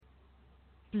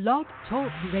Blog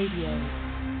Talk Radio.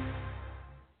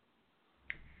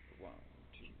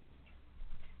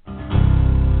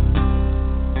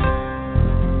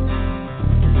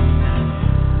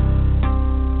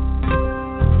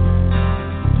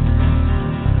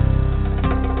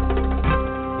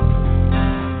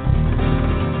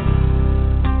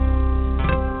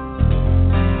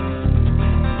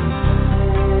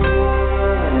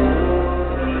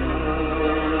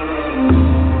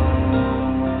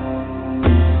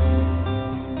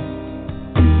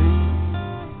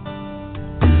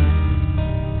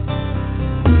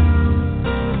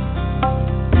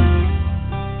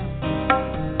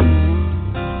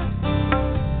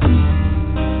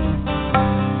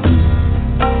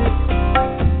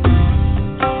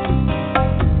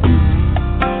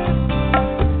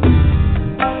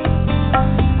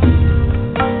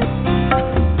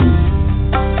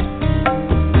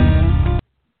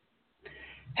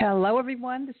 Hello,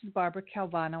 everyone. This is Barbara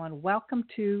Calvano, and welcome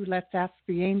to Let's Ask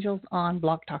the Angels on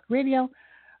Blog Talk Radio.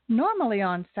 Normally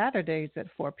on Saturdays at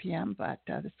 4 p.m., but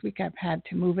this week I've had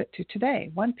to move it to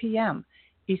today, 1 p.m.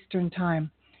 Eastern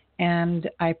Time. And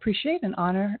I appreciate and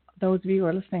honor those of you who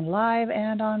are listening live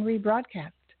and on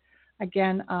rebroadcast.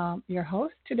 Again, your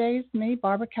host today is me,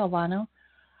 Barbara Calvano.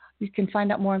 You can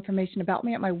find out more information about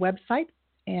me at my website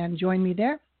and join me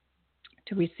there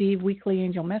to receive weekly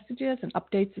angel messages and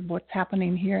updates of what's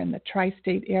happening here in the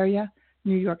tri-state area,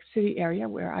 New York City area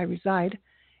where I reside.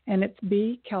 And it's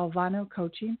B. Calvano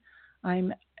Coaching.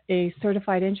 I'm a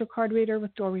certified angel card reader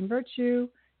with Doreen Virtue,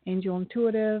 angel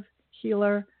intuitive,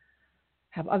 healer,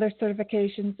 have other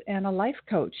certifications, and a life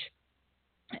coach,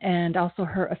 and also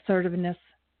her assertiveness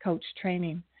coach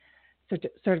training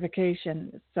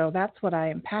certification. So that's what I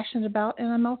am passionate about. And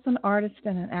I'm also an artist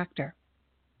and an actor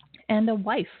and a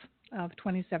wife of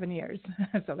 27 years.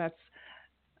 So that's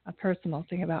a personal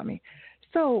thing about me.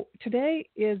 So today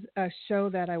is a show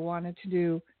that I wanted to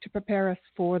do to prepare us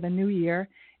for the new year.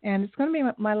 And it's going to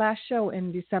be my last show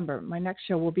in December. My next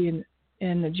show will be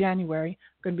in January.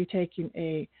 I'm going to be taking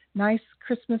a nice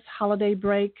Christmas holiday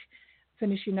break,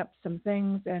 finishing up some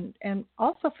things, and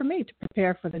also for me to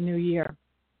prepare for the new year.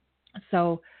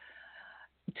 So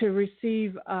to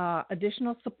receive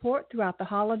additional support throughout the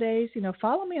holidays,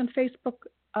 follow me on Facebook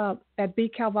at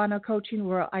B. Calvano Coaching,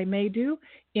 where I may do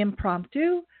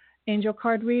impromptu angel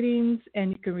card readings,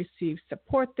 and you can receive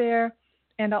support there.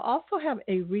 And I'll also have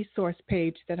a resource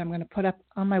page that I'm going to put up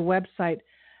on my website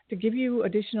to give you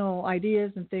additional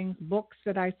ideas and things, books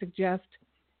that I suggest,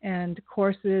 and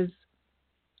courses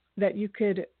that you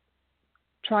could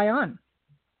try on.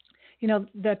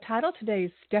 The title today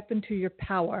is Step Into Your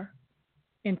Power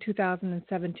in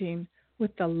 2017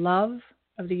 with the Love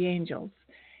of the Angels.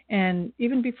 And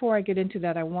even before I get into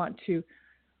that,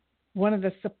 one of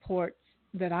the supports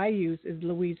that I use is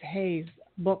Louise Hay's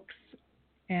books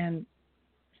and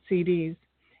CDs.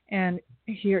 And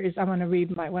I'm going to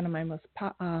read one of my most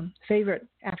favorite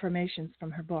affirmations from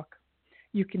her book,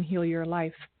 You Can Heal Your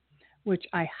Life, which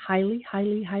I highly,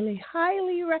 highly, highly,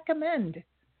 highly recommend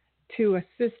to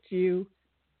assist you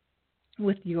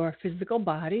with your physical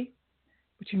body,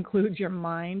 which includes your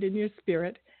mind and your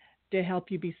spirit, to help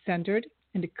you be centered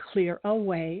and to clear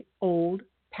away old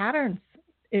patterns.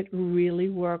 It really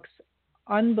works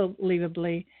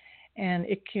unbelievably, and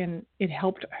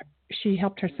she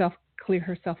helped herself clear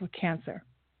herself of cancer.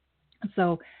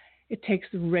 So it takes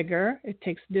rigor, it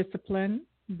takes discipline,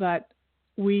 but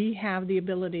we have the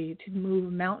ability to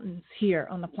move mountains here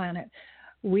on the planet.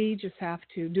 We just have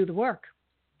to do the work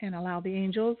and allow the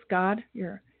angels, God,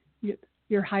 your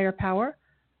higher power,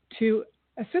 to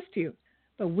assist you.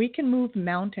 But we can move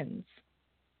mountains,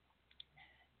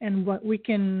 and what we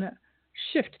can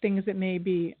shift things that may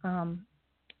be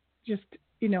just,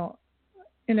 in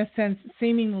a sense,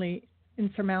 seemingly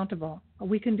insurmountable.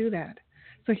 We can do that.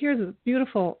 So here's a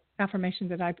beautiful affirmation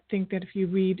that I think that if you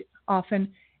read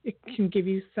often, it can give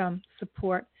you some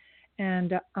support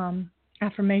and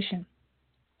affirmation.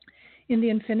 In the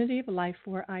infinity of life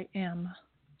where I am,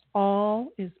 all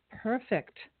is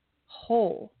perfect,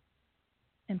 whole,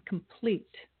 and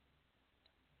complete.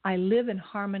 I live in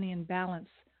harmony and balance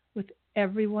with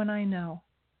everyone I know.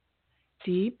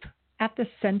 Deep at the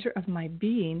center of my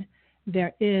being,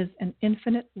 there is an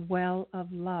infinite well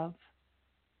of love.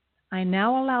 I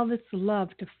now allow this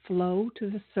love to flow to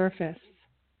the surface.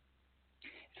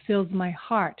 It fills my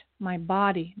heart, my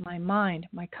body, my mind,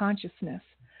 my consciousness,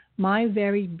 my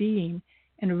very being,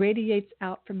 and radiates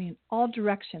out from me in all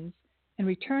directions and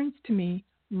returns to me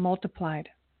multiplied.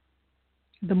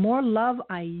 The more love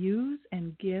I use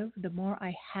and give, the more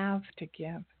I have to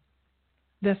give.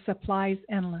 The supply is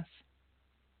endless.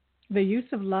 The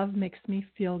use of love makes me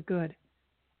feel good.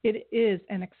 It is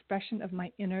an expression of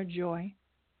my inner joy.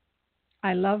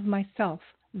 I love myself,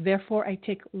 therefore I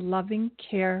take loving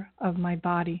care of my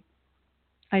body.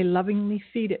 I lovingly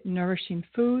feed it nourishing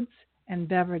foods and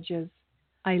beverages.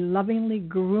 I lovingly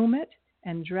groom it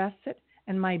and dress it,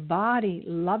 and my body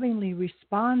lovingly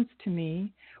responds to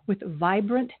me with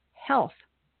vibrant health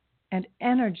and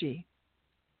energy.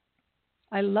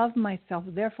 I love myself,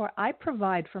 therefore I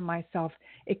provide for myself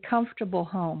a comfortable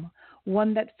home,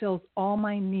 one that fills all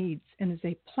my needs and is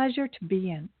a pleasure to be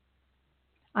in.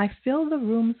 I fill the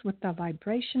rooms with the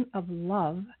vibration of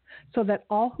love so that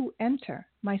all who enter,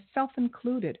 myself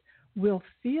included, will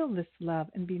feel this love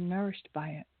and be nourished by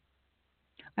it.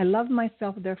 I love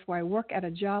myself, therefore I work at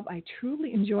a job I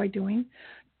truly enjoy doing,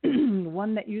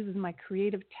 one that uses my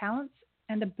creative talents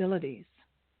and abilities.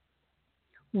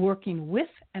 Working with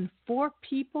and for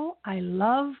people I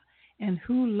love and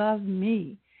who love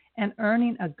me, and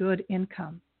earning a good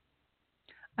income.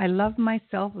 I love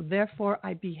myself, therefore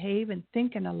I behave and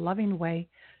think in a loving way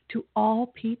to all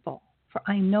people, for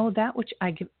I know that which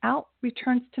I give out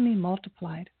returns to me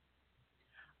multiplied.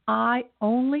 I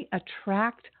only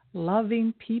attract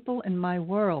loving people in my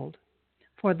world,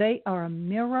 for they are a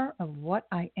mirror of what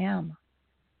I am.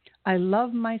 I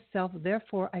love myself,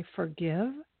 therefore I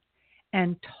forgive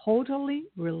and totally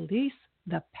release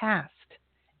the past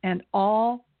and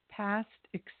all past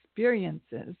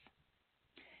experiences,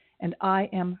 and I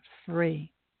am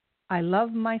free. I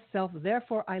love myself,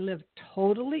 therefore I live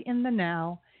totally in the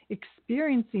now,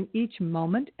 experiencing each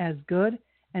moment as good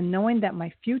and knowing that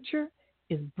my future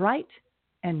is bright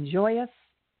and joyous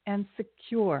and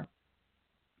secure.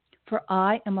 For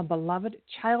I am a beloved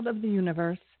child of the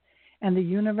universe, and the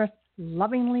universe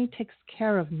lovingly takes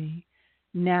care of me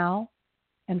now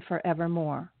and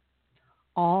forevermore.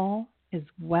 All is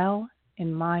well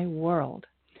in my world.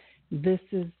 This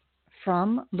is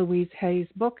from Louise Hay's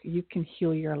book, You Can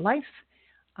Heal Your Life.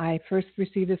 I first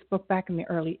received this book back in the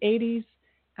early 80s.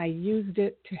 I used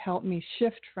it to help me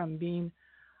shift from being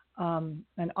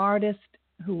an artist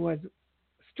who was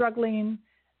struggling,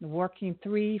 working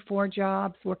 3-4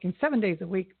 jobs, working 7 days a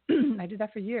week. I did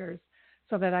that for years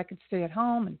so that I could stay at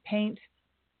home and paint.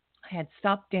 I had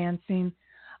stopped dancing.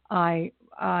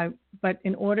 But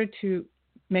in order to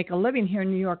make a living here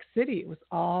in New York City, it was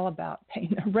all about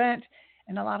paying the rent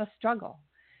and a lot of struggle.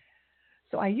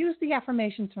 So I used the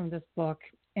affirmations from this book,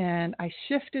 and I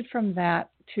shifted from that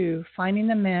to finding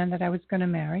the man that I was going to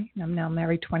marry. I'm now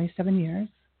married 27 years.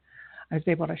 I was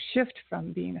able to shift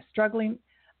from being a struggling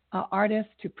artist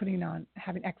to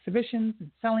having exhibitions and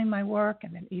selling my work,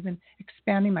 and then even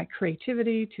expanding my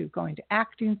creativity to going to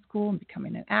acting school and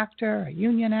becoming an actor, a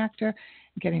union actor,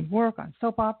 and getting work on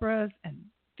soap operas and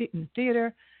in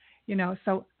theater.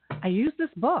 So I used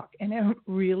this book, and it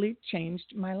really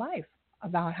changed my life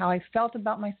about how I felt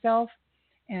about myself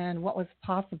and what was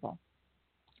possible.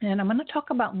 And I'm going to talk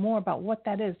more about what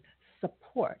that is,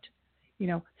 support.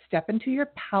 Step into your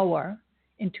power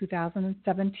in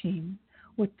 2017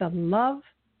 with the love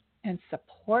and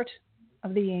support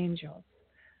of the angels.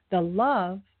 The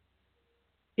love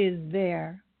is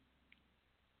there.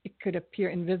 It could appear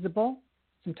invisible.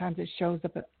 Sometimes it shows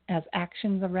up as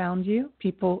actions around you,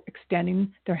 people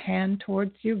extending their hand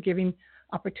towards you, giving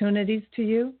opportunities to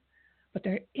you. But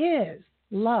there is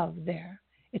love there.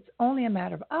 It's only a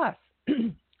matter of us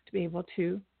to be able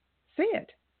to see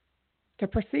it, to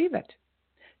perceive it,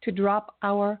 to drop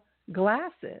our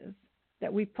glasses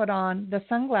that we put on, the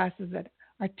sunglasses that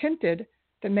are tinted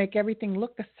to make everything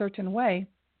look a certain way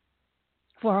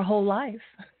for our whole life,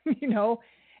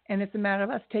 and it's a matter of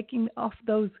us taking off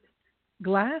those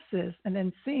glasses and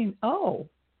then seeing, oh,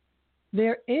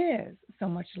 there is so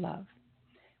much love.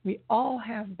 We all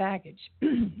have baggage.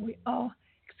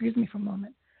 Excuse me for a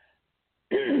moment.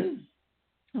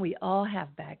 We all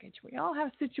have baggage. We all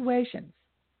have situations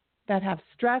that have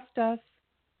stressed us,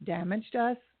 damaged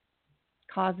us,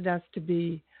 caused us to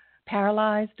be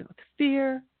paralyzed with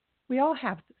fear. We all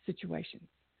have situations.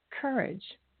 Courage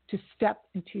to step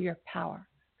into your power.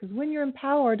 Because when you're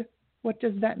empowered, what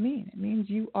does that mean? It means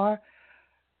you are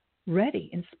ready,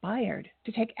 inspired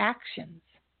to take actions.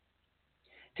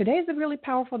 Today is a really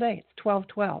powerful day. It's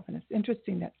 12/12, and it's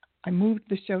interesting that I moved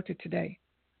the show to today.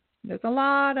 There's a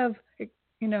lot of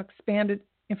expanded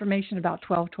information about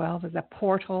 12/12 as a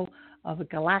portal of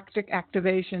galactic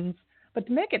activations. But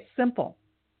to make it simple,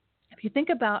 if you think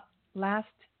about last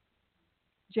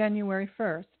January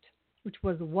 1st, which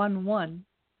was 1/1,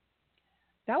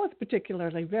 that was a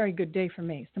particularly very good day for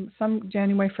me. Some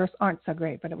January 1st aren't so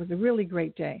great, but it was a really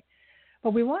great day.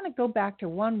 But we want to go back to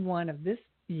 1/1 of this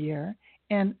year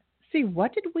and see,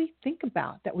 what did we think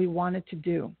about that we wanted to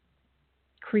do,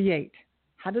 create?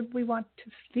 How did we want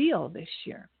to feel this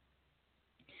year?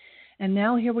 And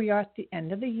now here we are at the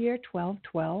end of the year,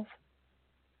 12/12.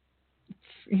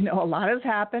 A lot has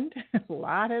happened. A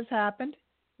lot has happened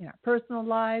in our personal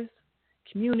lives,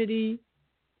 community,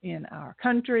 in our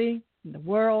country, in the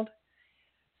world.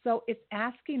 So it's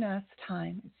asking us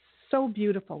time. It's so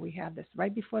beautiful. We have this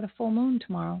right before the full moon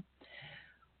tomorrow.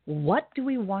 What do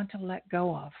we want to let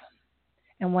go of?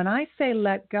 And when I say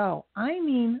let go, I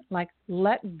mean like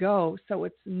let go so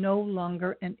it's no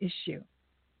longer an issue.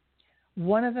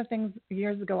 One of the things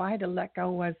years ago I had to let go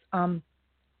was,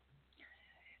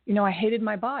 I hated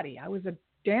my body. I was a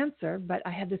dancer, but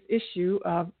I had this issue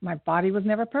of my body was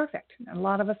never perfect. And a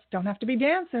lot of us don't have to be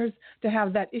dancers to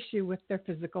have that issue with their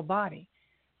physical body.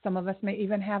 Some of us may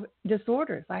even have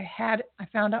disorders. I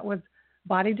found out was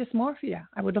body dysmorphia.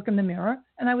 I would look in the mirror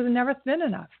and I was never thin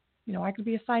enough. I could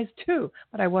be a size 2,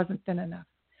 but I wasn't thin enough.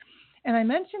 And I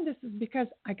mentioned this is because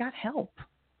I got help.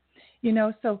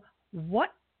 So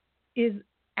what is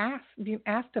being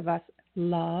asked of us?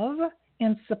 Love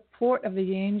and support of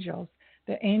the angels.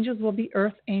 The angels will be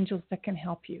earth angels that can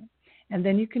help you. And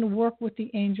then you can work with the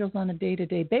angels on a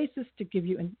day-to-day basis to give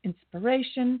you an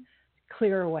inspiration,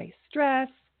 clear away stress.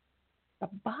 The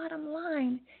bottom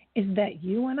line is that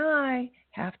you and I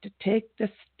have to take the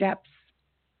steps.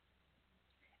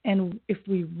 And if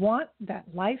we want that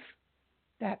life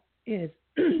that is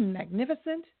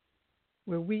magnificent,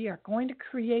 where we are going to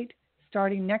create,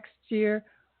 starting next year,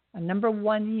 a number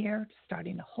 1 year,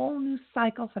 starting a whole new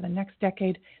cycle for the next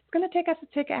decade, it's going to take us to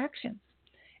take actions.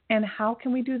 And how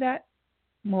can we do that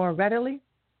more readily?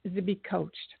 Is to be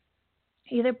coached,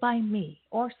 either by me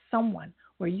or someone,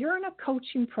 where you're in a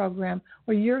coaching program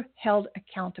where you're held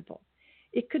accountable.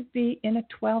 It could be in a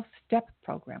 12-step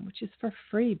program, which is for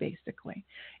free, basically.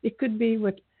 It could be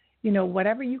with,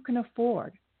 whatever you can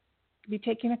afford. It could be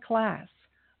taking a class.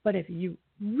 But if you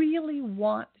really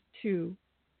want to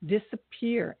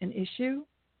disappear an issue,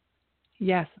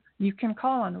 yes, you can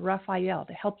call on Raphael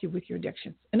to help you with your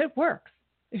addictions. And it works.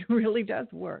 It really does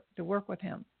work to work with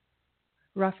him.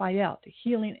 Raphael to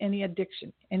healing any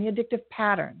addiction, any addictive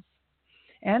patterns.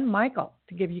 And Michael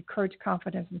to give you courage,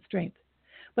 confidence, and strength.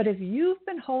 But if you've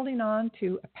been holding on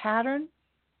to a pattern,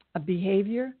 a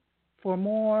behavior for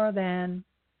more than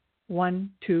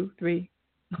 1, 2, 3,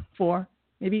 4,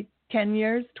 maybe 10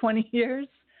 years, 20 years,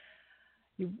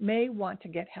 you may want to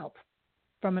get help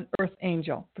from an earth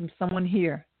angel, from someone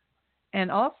here,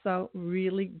 and also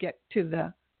really get to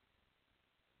the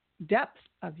depth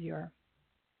of your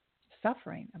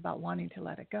suffering about wanting to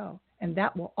let it go. And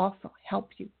that will also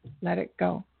help you let it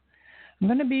go. I'm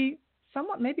going to be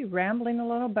somewhat maybe rambling a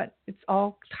little, but it's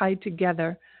all tied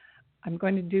together. I'm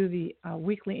going to do the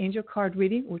weekly angel card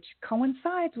reading, which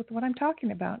coincides with what I'm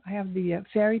talking about. I have the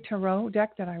Fairy Tarot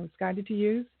deck that I was guided to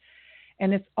use,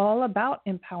 and it's all about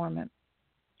empowerment.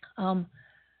 I'm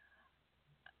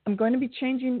going to be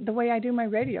changing the way I do my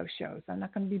radio shows. I'm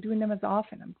not going to be doing them as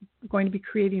often. I'm going to be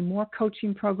creating more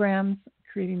coaching programs,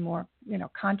 creating more,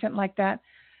 content like that.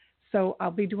 So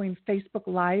I'll be doing Facebook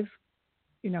Live,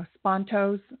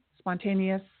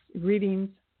 spontaneous readings,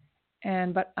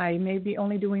 but I may be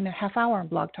only doing a half hour on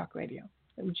Blog Talk Radio,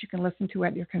 which you can listen to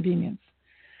at your convenience.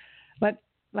 But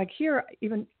like here,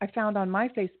 even I found on my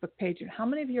Facebook page, how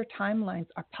many of your timelines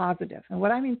are positive? And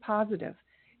what I mean positive,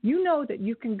 that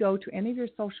you can go to any of your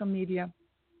social media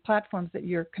platforms that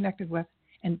you're connected with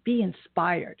and be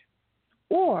inspired.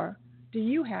 Or do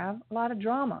you have a lot of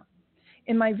drama?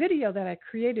 In my video that I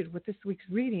created with this week's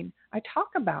reading, I talk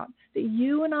about that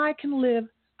you and I can live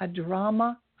a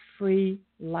drama-free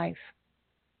life.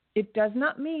 It does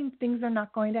not mean things are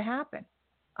not going to happen.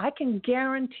 I can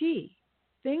guarantee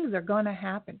things are going to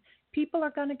happen. People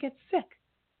are going to get sick.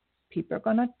 People are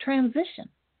going to transition.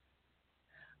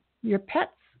 Your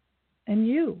pets and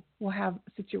you will have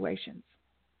situations.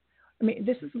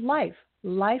 This is life.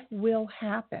 Life will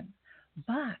happen.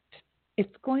 But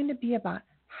it's going to be about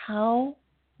how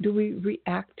do we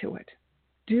react to it?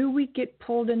 Do we get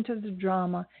pulled into the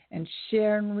drama and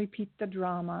share and repeat the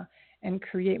drama and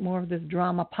create more of this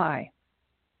drama pie?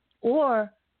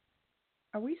 Or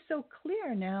are we so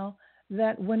clear now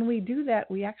that when we do that,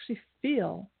 we actually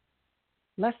feel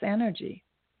less energy?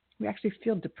 We actually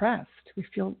feel depressed. We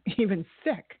feel even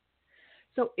sick.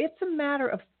 So it's a matter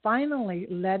of finally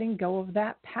letting go of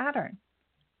that pattern.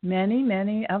 Many,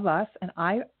 many of us, and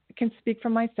I can speak for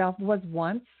myself, was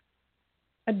once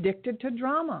addicted to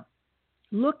drama.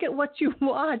 Look at what you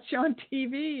watch on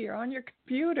TV or on your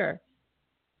computer.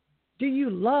 Do you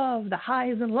love the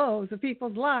highs and lows of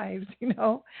people's lives?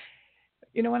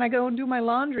 When I go and do my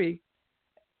laundry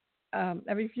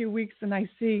every few weeks and I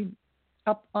see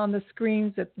up on the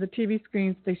screens, at the TV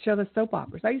screens, they show the soap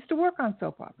operas. I used to work on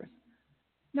soap operas.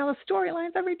 Now the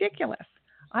storylines are ridiculous.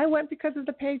 I went because of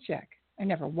the paycheck. I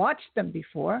never watched them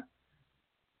before.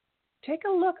 Take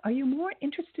a look. Are you more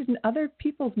interested in other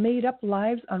people's made-up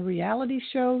lives on reality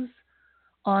shows?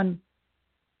 I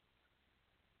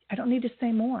don't need to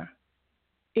say more.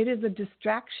 It is a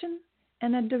distraction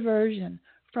and a diversion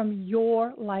from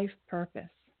your life purpose.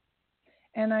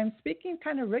 And I'm speaking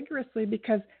kind of rigorously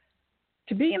because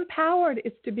to be empowered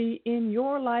is to be in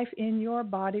your life, in your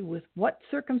body, with what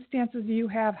circumstances you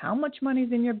have, how much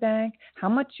money's in your bank, how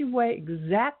much you weigh,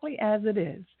 exactly as it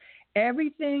is.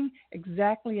 Everything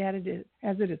exactly as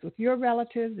it is, with your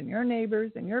relatives and your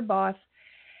neighbors and your boss,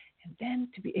 and then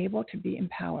to be able to be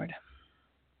empowered.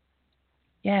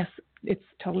 Yes, it's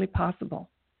totally possible.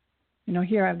 You know,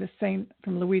 here I have this saying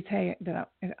from Louise Hay that,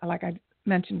 like I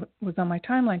mentioned, was on my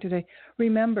timeline today.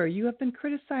 Remember, you have been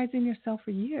criticizing yourself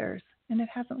for years, and it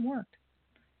hasn't worked.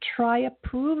 Try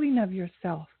approving of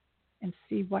yourself and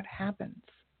see what happens.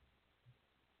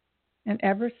 And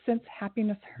ever since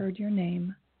happiness heard your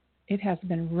name, it has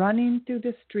been running through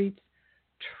the streets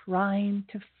trying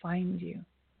to find you.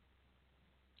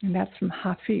 And that's from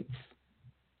Hafiz.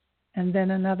 And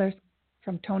then another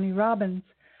from Tony Robbins.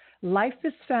 Life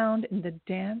is found in the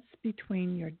dance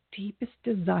between your deepest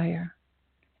desire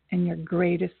and your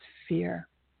greatest fear.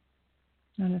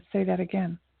 I'm going to say that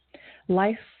again.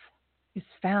 Life is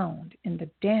found in the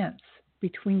dance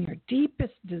between your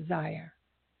deepest desire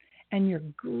and your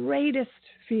greatest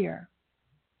fear.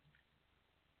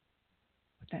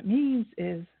 What that means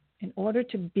is, in order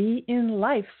to be in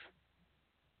life,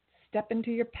 step into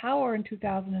your power in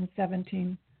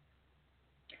 2017,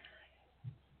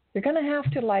 you're going to have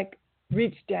to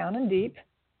reach down and deep,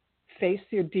 face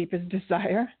your deepest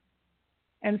desire,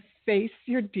 and face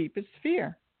your deepest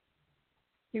fear.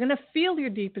 You're going to feel your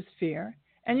deepest fear,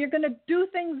 and you're going to do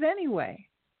things anyway.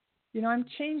 You know, I'm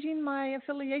changing my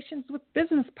affiliations with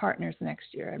business partners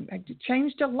next year. I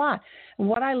changed a lot. And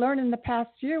what I learned in the past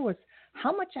year was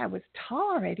how much I was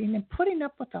tolerating and putting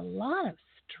up with a lot of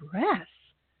stress.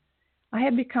 I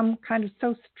had become kind of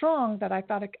so strong that I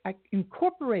thought I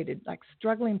incorporated,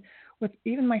 struggling with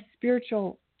even my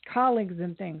spiritual colleagues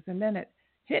and things. And then it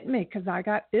hit me because I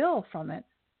got ill from it,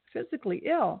 physically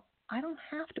ill. I don't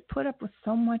have to put up with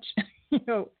so much,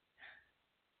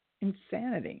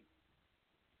 insanity.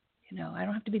 I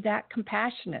don't have to be that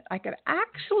compassionate. I could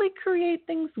actually create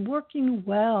things working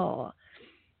well,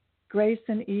 grace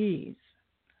and ease.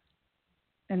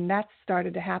 And that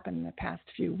started to happen in the past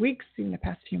few weeks, in the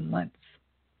past few months.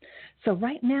 So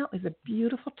right now is a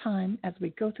beautiful time as we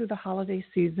go through the holiday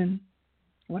season,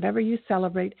 whatever you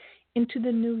celebrate, into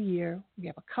the new year. We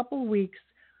have a couple weeks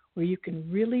where you can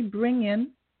really bring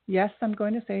in, yes, I'm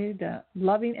going to say, the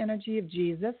loving energy of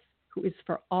Jesus, who is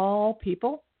for all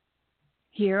people.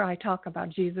 Here I talk about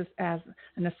Jesus as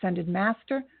an ascended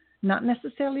master, not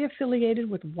necessarily affiliated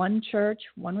with one church,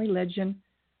 one religion.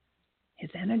 His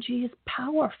energy is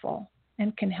powerful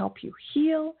and can help you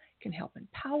heal, can help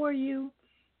empower you,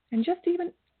 and just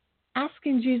even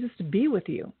asking Jesus to be with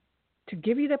you, to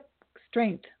give you the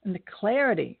strength and the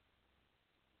clarity,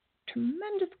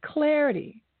 tremendous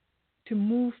clarity to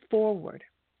move forward.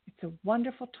 It's a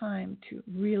wonderful time to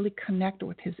really connect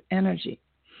with his energy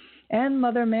and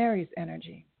Mother Mary's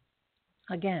energy.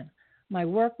 Again, my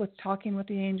work with talking with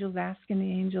the angels, asking the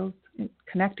angels,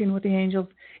 connecting with the angels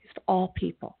is for all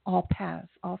people, all paths,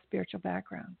 all spiritual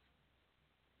backgrounds.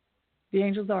 The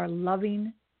angels are a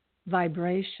loving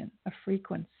vibration, a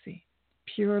frequency,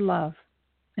 pure love,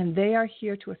 and they are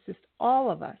here to assist all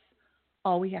of us.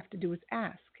 All we have to do is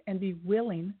ask and be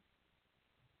willing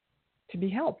to be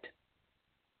helped.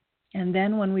 And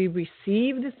then when we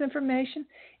receive this information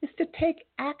is to take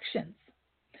actions.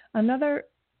 Another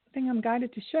thing I'm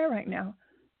guided to share right now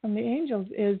from the angels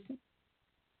is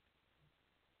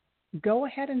go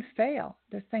ahead and fail.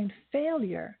 They're saying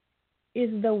failure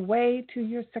is the way to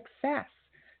your success.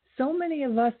 So many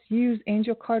of us use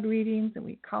angel card readings, and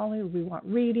we want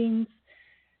readings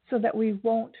so that we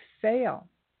won't fail.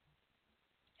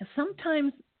 And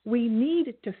sometimes we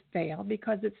need to fail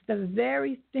because it's the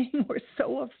very thing we're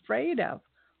so afraid of.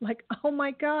 Like, oh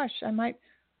my gosh, I might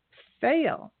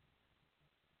fail.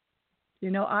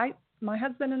 My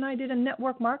husband and I did a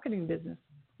network marketing business.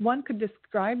 One could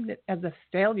describe it as a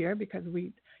failure because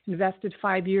we invested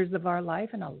 5 years of our life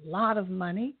and a lot of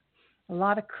money, a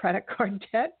lot of credit card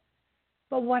debt.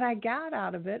 But what I got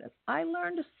out of it is I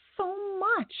learned so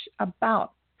much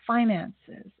about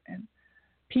finances and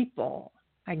people.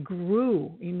 I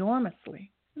grew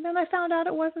enormously. And then I found out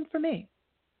it wasn't for me.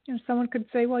 Someone could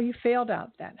say, well, you failed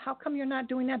out that. How come you're not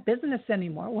doing that business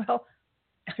anymore? Well,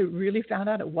 I really found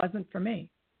out it wasn't for me.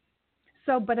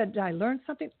 So, but did I learn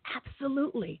something?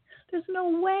 Absolutely. There's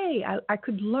no way I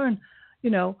could learn,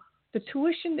 the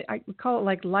tuition, I would call it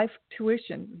like life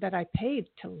tuition that I paid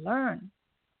to learn.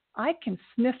 I can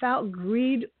sniff out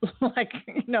greed like,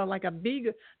 like a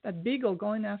beagle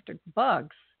going after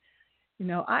bugs.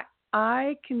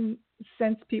 I can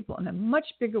sense people in a much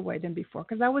bigger way than before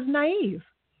because I was naive.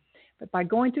 But by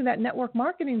going through that network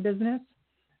marketing business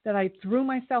that I threw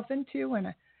myself into, and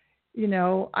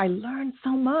I learned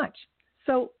so much.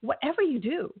 So whatever you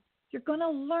do, you're going to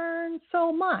learn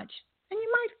so much, and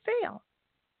you might fail.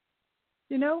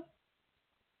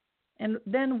 And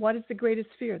then what is the greatest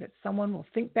fear? That someone will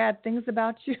think bad things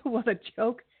about you? Well,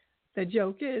 the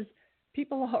joke is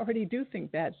people already do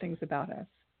think bad things about us.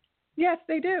 Yes,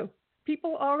 they do.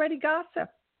 People already gossip.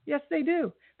 Yes, they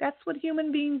do. That's what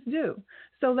human beings do.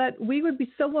 So that we would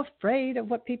be so afraid of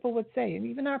what people would say, and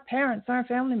even our parents, our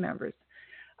family members.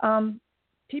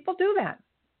 People do that.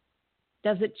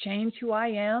 Does it change who I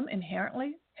am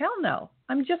inherently? Hell no.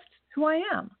 I'm just who I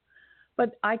am.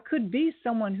 But I could be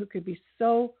someone who could be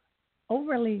so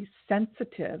overly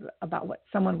sensitive about what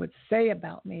someone would say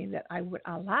about me that I would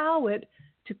allow it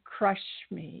to crush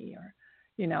me or,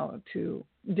 to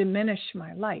diminish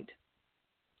my light.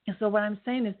 And so what I'm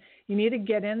saying is you need to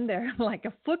get in there like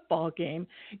a football game,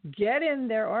 get in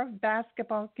there, or a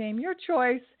basketball game, your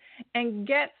choice, and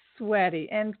get sweaty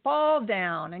and fall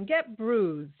down and get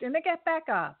bruised and then get back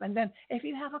up. And then if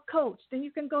you have a coach, then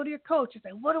you can go to your coach and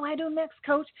say, what do I do next,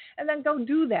 coach? And then go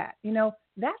do that.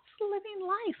 That's living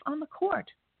life on the court.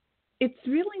 It's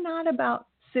really not about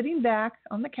sitting back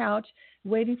on the couch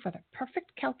waiting for the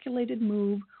perfect calculated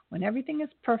move when everything is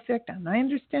perfect and I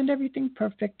understand everything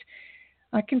perfect.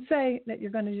 I can say that you're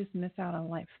going to just miss out on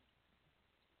life.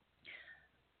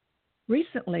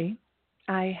 Recently,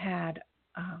 I had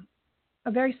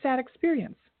a very sad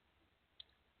experience.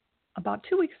 About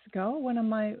 2 weeks ago, one of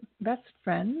my best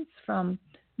friends from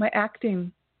my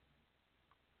acting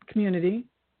community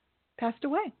passed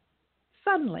away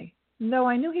suddenly. Though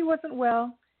I knew he wasn't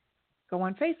well, go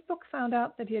on Facebook, found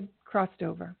out that he had crossed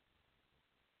over.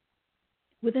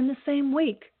 Within the same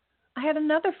week, I had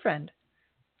another friend.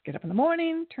 Get up in the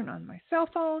morning, turn on my cell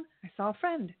phone. I saw a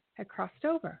friend had crossed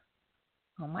over.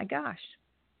 Oh my gosh.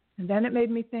 And then it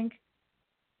made me think,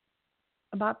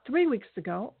 about 3 weeks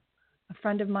ago, a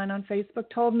friend of mine on Facebook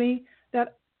told me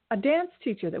that a dance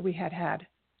teacher that we had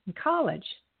in college,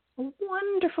 a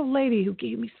wonderful lady who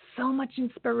gave me so much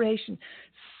inspiration,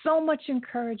 so much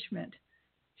encouragement.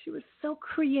 She was so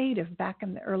creative back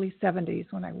in the early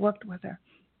 70s when I worked with her.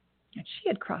 And she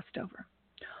had crossed over.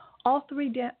 All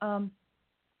three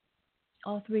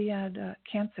had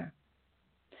cancer.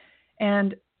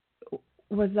 And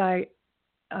was I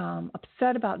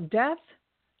upset about death?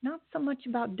 Not so much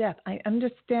about death. I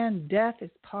understand death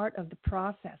is part of the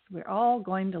process. We're all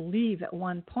going to leave at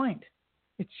one point.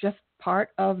 It's just part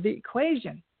of the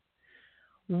equation.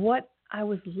 What I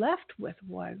was left with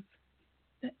was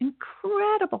the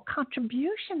incredible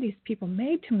contribution these people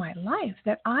made to my life,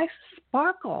 that I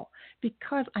sparkle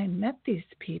because I met these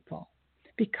people,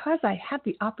 because I had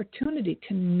the opportunity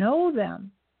to know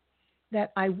them,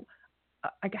 that I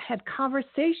had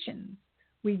conversations.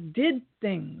 We did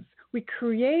things. We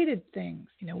created things.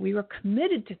 We were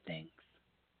committed to things.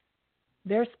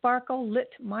 Their sparkle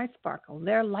lit my sparkle.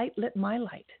 Their light lit my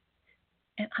light.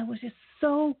 And I was just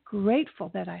so grateful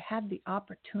that I had the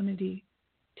opportunity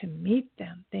to meet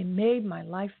them. They made my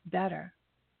life better.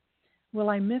 Will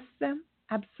I miss them?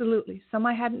 Absolutely.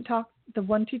 The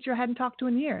one teacher I hadn't talked to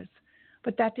in years,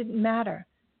 but that didn't matter.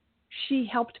 She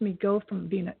helped me go from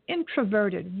being an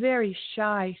introverted, very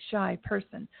shy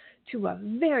person to a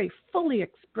very fully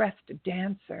expressed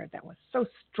dancer that was so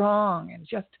strong and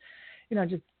just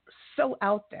so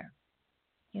out there,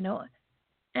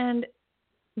 And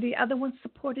the other one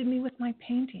supported me with my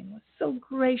painting, was so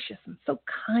gracious and so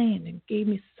kind and gave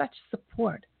me such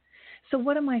support. So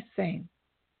what am I saying?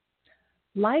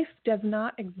 Life does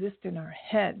not exist in our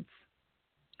heads.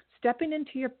 Stepping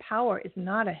into your power is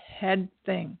not a head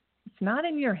thing. It's not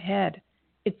in your head.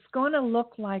 It's going to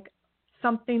look like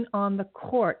something on the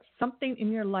court, something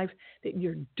in your life that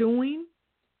you're doing,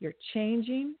 you're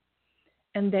changing,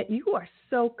 and that you are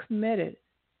so committed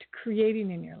to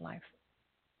creating in your life.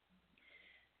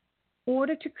 In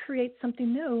order to create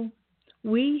something new,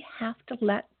 we have to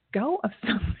let go of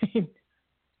something,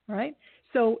 right?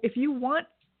 So if you want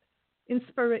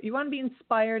to be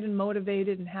inspired and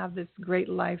motivated and have this great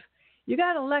life, you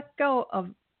got to let go of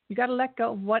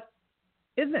what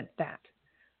isn't that.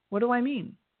 What do I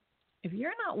mean? If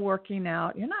you're not working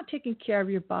out, you're not taking care of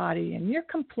your body, and you're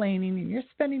complaining, and you're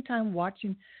spending time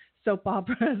watching soap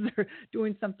operas or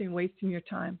doing something wasting your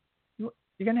time. You're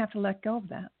going to have to let go of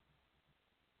that.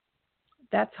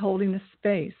 That's holding the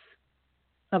space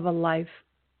of a life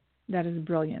that is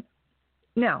brilliant.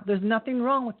 Now, there's nothing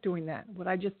wrong with doing that, what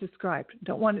I just described.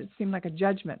 Don't want it to seem like a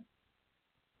judgment.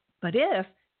 But if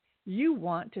you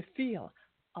want to feel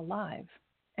alive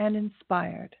and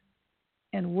inspired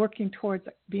and working towards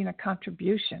being a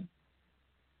contribution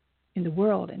in the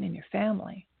world and in your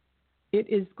family, it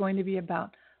is going to be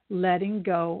about letting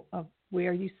go of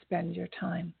where you spend your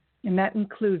time. And that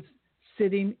includes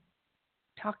sitting,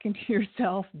 talking to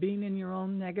yourself, being in your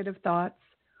own negative thoughts,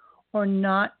 or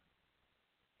not,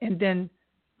 and then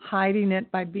hiding it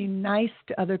by being nice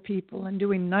to other people and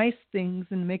doing nice things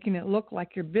and making it look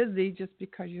like you're busy just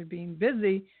because you're being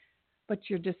busy, but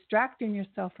you're distracting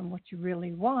yourself from what you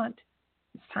really want.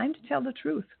 It's time to tell the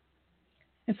truth.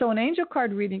 And so an angel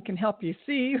card reading can help you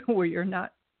see where you're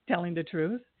not telling the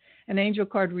truth. An angel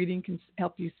card reading can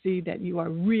help you see that you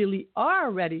really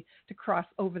are ready to cross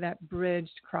over that bridge,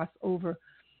 to cross over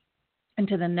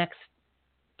into the next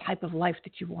type of life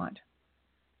that you want.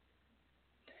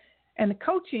 And the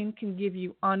coaching can give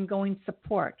you ongoing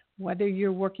support, whether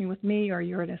you're working with me or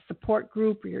you're in a support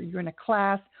group or you're in a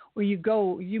class where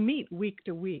you meet week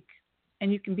to week,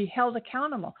 and you can be held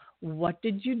accountable. What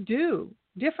did you do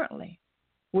differently?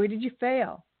 Where did you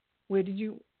fail? Where did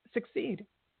you succeed?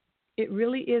 It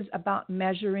really is about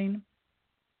measuring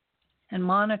and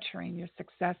monitoring your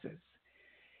successes.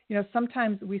 You know,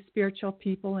 sometimes we spiritual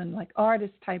people and like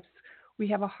artist types, we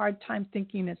have a hard time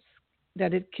thinking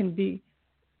that it can be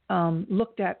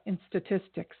looked at in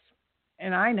statistics.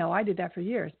 And I know I did that for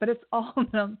years, but it's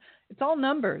all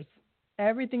numbers.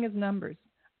 Everything is numbers.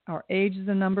 Our age is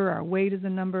a number. Our weight is a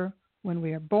number. When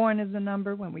we are born is a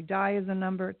number. When we die is a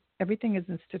number. Everything is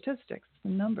in statistics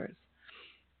and numbers.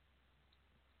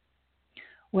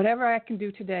 Whatever I can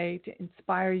do today to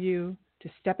inspire you to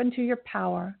step into your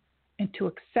power and to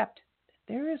accept that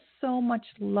there is so much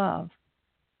love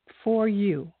for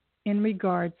you in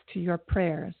regards to your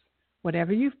prayers.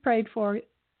 Whatever you've prayed for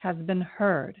has been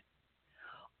heard.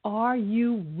 Are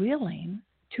you willing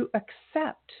to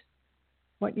accept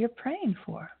what you're praying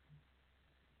for?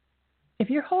 If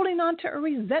you're holding on to a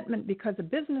resentment because a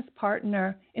business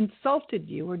partner insulted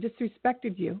you or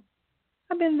disrespected you,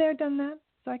 I've been there, done that,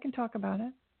 so I can talk about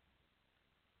it.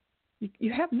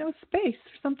 You have no space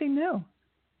for something new.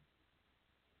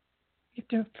 You have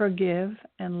to forgive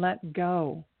and let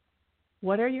go.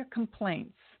 What are your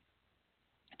complaints?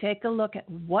 Take a look at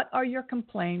what are your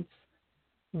complaints,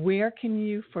 where can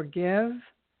you forgive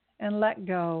and let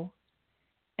go,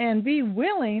 and be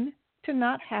willing to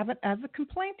not have it as a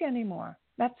complaint anymore.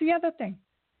 That's the other thing.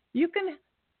 You can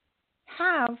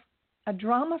have a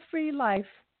drama-free life,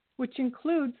 which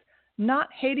includes not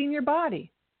hating your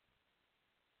body.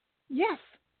 Yes,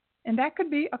 and that could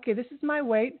be, okay, this is my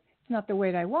weight. It's not the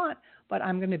weight I want, but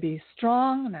I'm going to be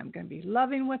strong, and I'm going to be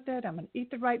loving with it. I'm going to eat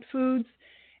the right foods.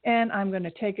 And I'm going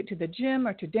to take it to the gym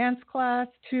or to dance class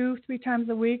 2-3 times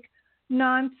a week,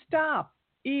 nonstop,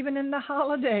 even in the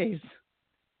holidays,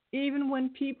 even when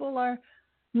people are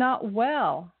not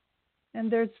well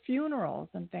and there's funerals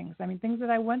and things. I mean, things that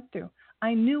I went through.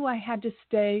 I knew I had to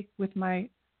stay with my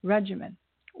regimen.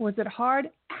 Was it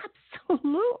hard?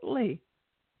 Absolutely.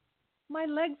 My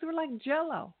legs were like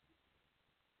Jell-O.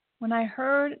 When I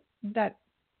heard that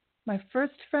my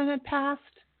first friend had passed,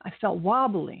 I felt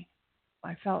wobbly.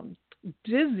 I felt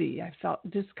dizzy. I felt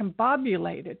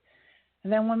discombobulated.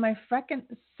 And then when my second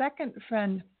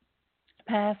friend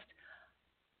passed,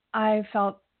 I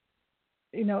felt,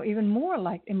 even more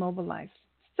like immobilized.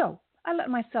 So I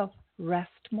let myself rest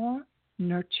more,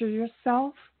 nurture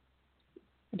yourself.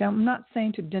 I'm not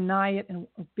saying to deny it and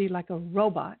be like a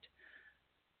robot.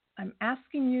 I'm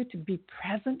asking you to be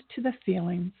present to the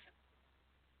feelings,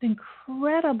 the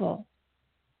incredible,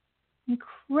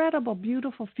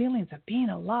 beautiful feelings of being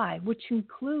alive, which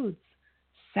includes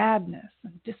sadness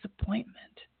and disappointment,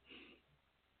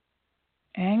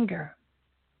 anger.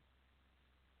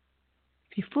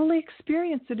 If you fully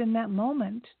experience it in that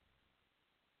moment,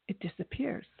 it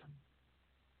disappears.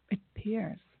 It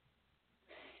appears.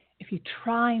 If you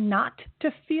try not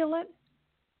to feel it,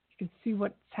 you can see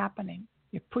what's happening.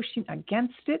 You're pushing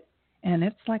against it, and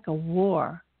it's like a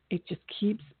war. It just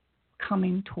keeps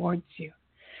coming towards you.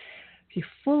 If you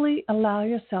fully allow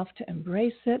yourself to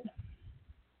embrace it,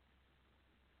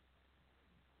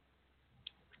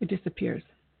 it disappears.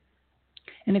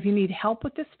 And if you need help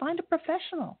with this, find a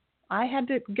professional. I had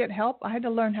to get help. I had to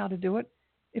learn how to do it.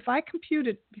 If I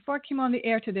computed, before I came on the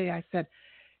air today, I said,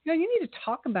 you need to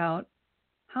talk about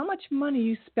how much money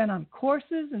you spend on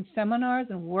courses and seminars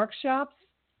and workshops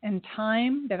and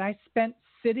time that I spent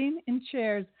sitting in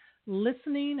chairs,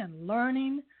 listening and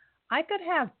learning, I could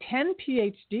have 10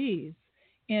 PhDs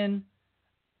in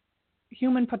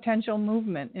human potential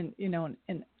movement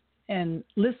and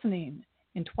listening,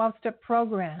 in 12-step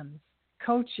programs,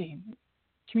 coaching,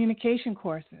 communication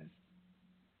courses.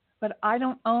 But I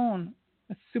don't own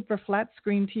a super flat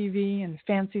screen TV and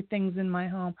fancy things in my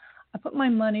home. I put my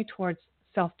money towards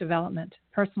self-development,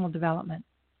 personal development.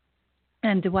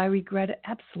 And do I regret it?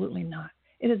 Absolutely not.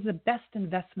 It is the best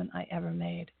investment I ever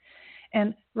made.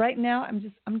 And right now,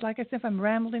 I'm like I said, if I'm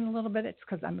rambling a little bit, it's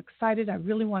because I'm excited. I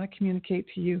really want to communicate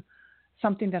to you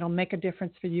something that'll make a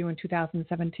difference for you in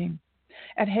 2017.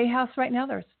 At Hay House right now,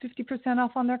 there's 50%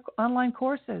 off on their online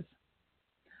courses.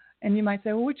 And you might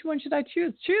say, well, which one should I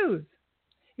choose? Choose.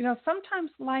 You know,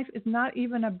 sometimes life is not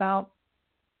even about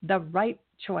the right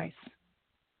choice.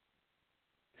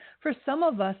 For some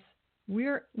of us,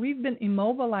 we've been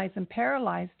immobilized and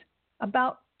paralyzed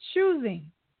about choosing.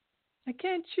 I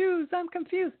can't choose. I'm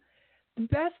confused. The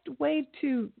best way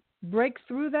to break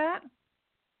through that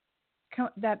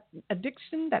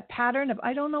addiction, that pattern of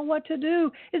I don't know what to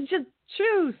do, is just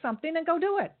choose something and go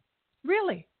do it.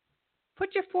 Really.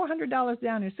 Put your $400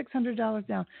 down, your $600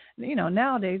 down. You know,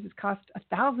 nowadays it costs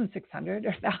 $1,600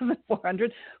 or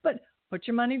 $1,400, but put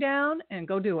your money down and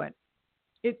go do it.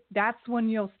 That's when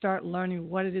you'll start learning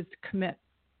what it is to commit.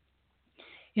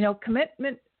 You know,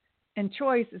 commitment and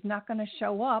choice is not going to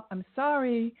show up, I'm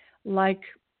sorry, like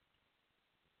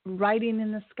writing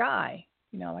in the sky.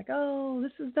 You know, like, oh,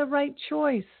 this is the right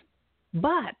choice.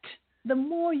 But the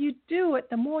more you do it,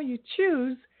 the more you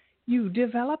choose, you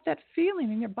develop that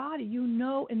feeling in your body. You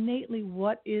know innately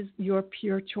what is your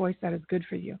pure choice that is good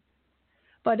for you.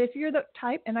 But if you're the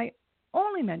type, and I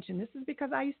only mention this is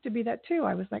because I used to be that too.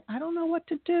 I was like, I don't know what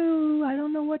to do. I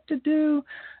don't know what to do.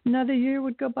 Another year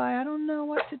would go by. I don't know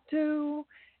what to do.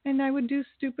 And I would do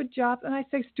stupid jobs. And I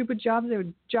say stupid jobs. They were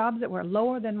jobs that were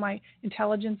lower than my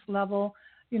intelligence level.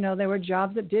 You know, there were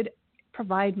jobs that did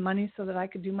provide money so that I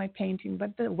could do my painting,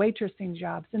 but the waitressing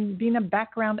jobs and being a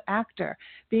background actor,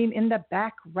 being in the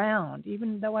background,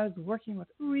 even though I was working with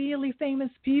really famous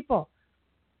people,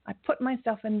 I put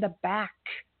myself in the back.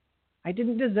 I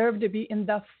didn't deserve to be in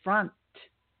the front.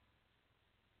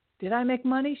 Did I make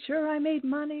money? Sure, I made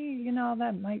money. You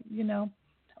know,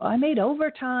 I made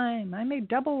overtime. I made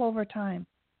double overtime.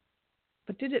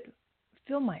 But did it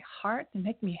fill my heart and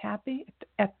make me happy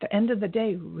at the end of the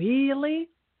day? Really?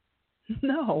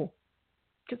 No.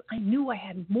 Because I knew I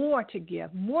had more to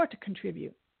give, more to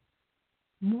contribute,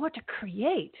 more to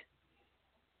create.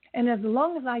 And as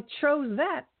long as I chose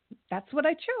that, that's what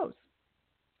I chose.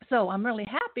 So I'm really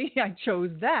happy I chose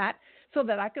that so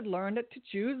that I could learn to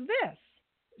choose this.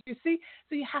 You see?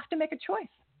 So you have to make a choice.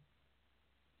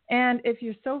 And if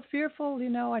you're so fearful, you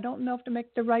know, I don't know if to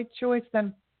make the right choice,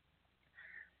 then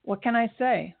what can I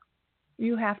say?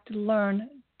 You have to learn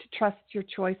to trust your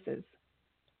choices.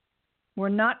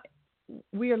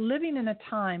 We are living in a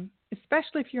time,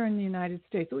 especially if you're in the United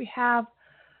States, we have,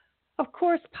 of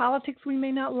course, politics we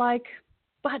may not like,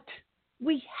 but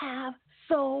we have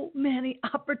so many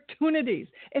opportunities.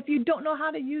 If you don't know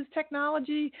how to use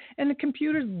technology and the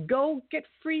computers, go get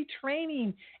free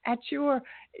training at your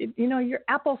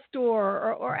Apple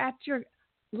store or at your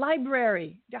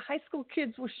library. The high school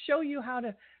kids will show you how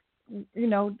to,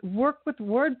 work with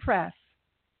WordPress.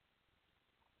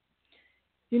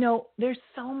 You know, there's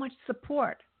so much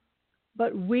support,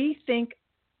 but we think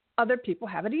other people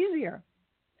have it easier.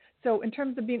 So in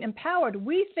terms of being empowered,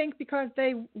 we think because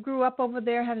they grew up over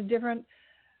there, had a different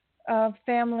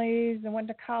families and went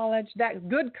to college, that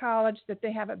good college, that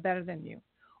they have it better than you.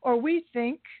 Or we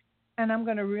think, and I'm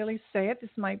going to really say it, this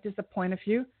might disappoint a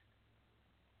few,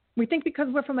 we think because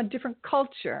we're from a different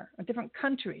culture, a different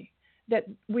country, that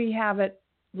we have it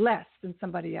less than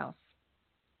somebody else.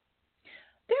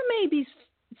 There may be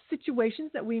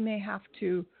situations that we may have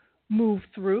to move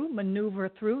through, maneuver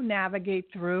through, navigate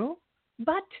through,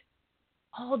 but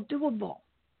all doable.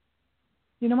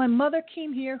 You know, my mother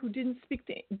came here who didn't speak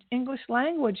the English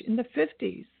language in the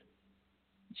 50s.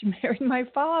 She married my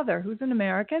father, who's an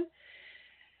American.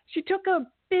 She took a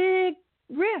big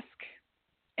risk.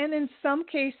 And in some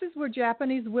cases where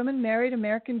Japanese women married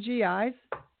American GIs,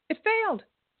 it failed.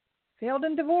 Failed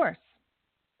in divorce.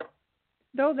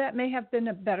 Though that may have been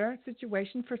a better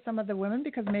situation for some of the women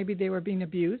because maybe they were being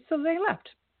abused, so they left.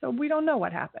 So we don't know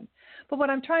what happened. But what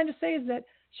I'm trying to say is that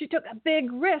she took a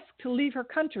big risk to leave her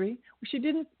country,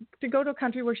 to go to a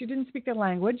country where she didn't speak the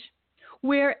language,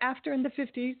 where after in the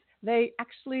 50s they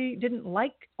actually didn't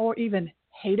like or even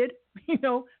hated,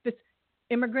 this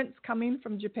immigrants coming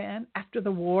from Japan after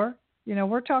the war.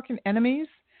 We're talking enemies.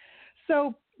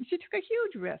 So She took a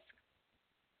huge risk,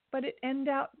 but it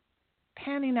ended up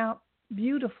panning out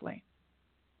beautifully.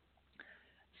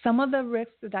 Some of the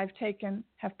risks that I've taken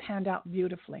have panned out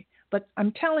beautifully. But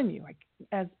I'm telling you,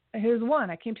 here's one.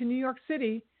 I came to New York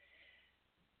City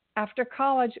after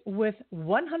college with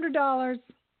 $100,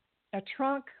 a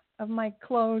trunk of my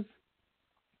clothes,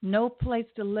 no place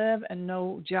to live, and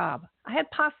no job. I had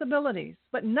possibilities,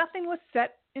 but nothing was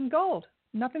set in gold.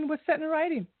 Nothing was set in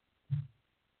writing.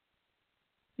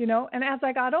 And as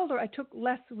I got older, I took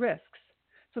less risks.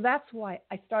 So that's why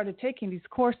I started taking these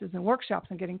courses and workshops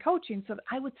and getting coaching so that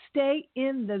I would stay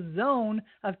in the zone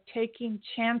of taking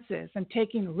chances and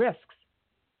taking risks.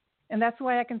 And that's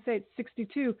why I can say at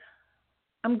 62,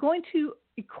 I'm going to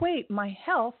equate my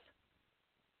health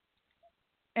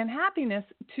and happiness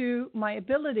to my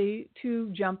ability to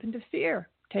jump into fear,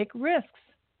 take risks.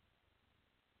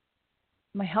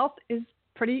 My health is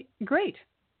pretty great.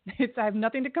 I have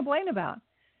nothing to complain about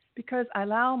because I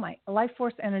allow my life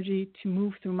force energy to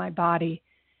move through my body,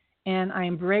 and I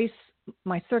embrace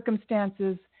my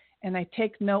circumstances, and I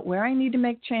take note where I need to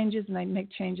make changes, and I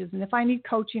make changes. And if I need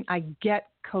coaching, I get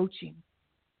coaching.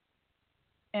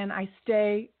 And I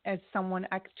stay as someone,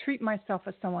 I treat myself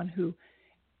as someone who,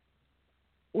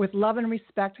 with love and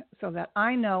respect, so that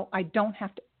I know I don't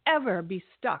have to ever be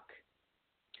stuck.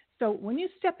 So when you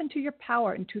step into your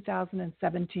power in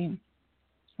 2017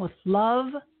 with love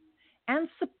and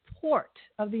support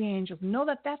of the angels, know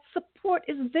that that support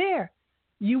is there.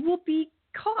 You will be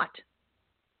caught.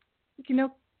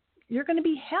 You're going to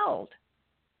be held,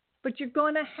 but you're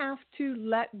going to have to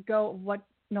let go of what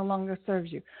no longer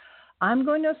serves you. I'm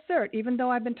going to assert, even though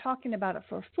I've been talking about it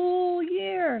for a full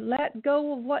year, let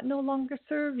go of what no longer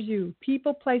serves you.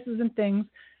 People, places, and things.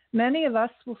 Many of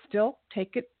us will still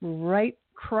take it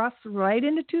cross right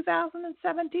into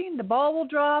 2017. The ball will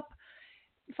drop.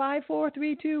 5, 4,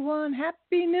 3, 2, 1.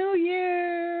 Happy New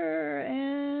Year.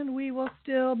 And we will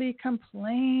still be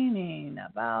complaining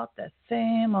about the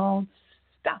same old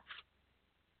stuff.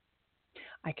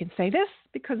 I can say this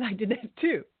because I did it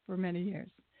too for many years.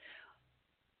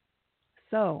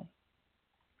 So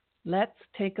let's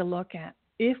take a look at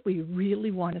if we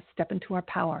really want to step into our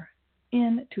power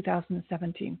in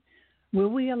 2017. Will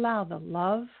we allow the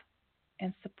love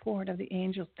and support of the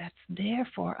angels that's there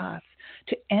for us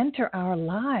to enter our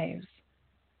lives,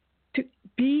 to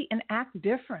be and act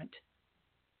different?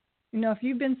 If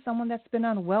you've been someone that's been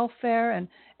on welfare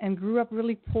and grew up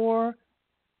really poor,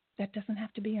 that doesn't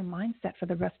have to be your mindset for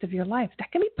the rest of your life.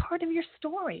 That can be part of your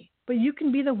story, but you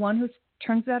can be the one who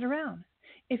turns that around.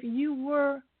 If you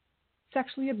were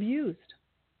sexually abused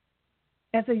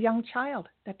as a young child,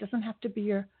 that doesn't have to be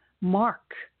your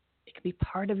mark. It can be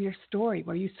part of your story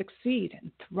where you succeed and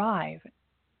thrive.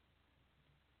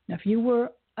 Now, if you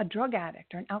were a drug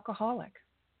addict or an alcoholic,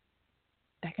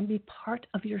 that can be part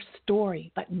of your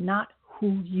story, but not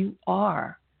who you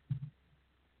are.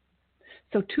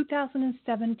 So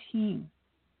 2017,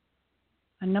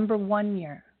 a number 1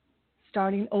 year,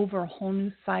 starting over a whole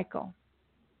new cycle.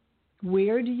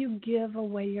 Where do you give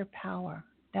away your power?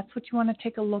 That's what you want to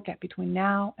take a look at between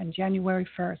now and January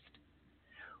 1st.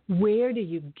 Where do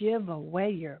you give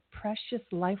away your precious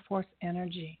life force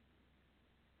energy?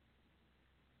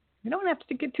 You don't have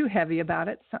to get too heavy about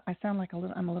it. So I sound like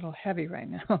I'm a little heavy right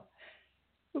now.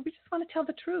 But we just want to tell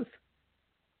the truth.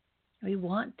 We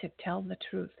want to tell the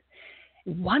truth.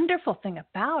 The wonderful thing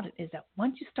about it is that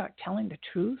once you start telling the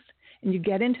truth and you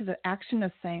get into the action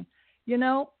of saying,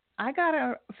 I got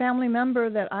a family member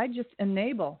that I just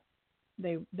enable.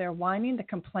 They're whining, they're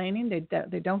complaining,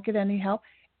 they don't get any help.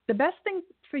 The best thing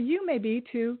for you may be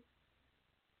to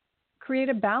create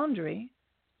a boundary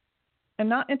and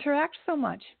not interact so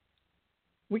much.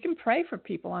 We can pray for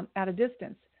people at a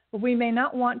distance, but we may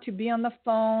not want to be on the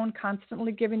phone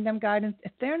constantly giving them guidance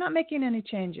if they're not making any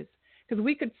changes. Because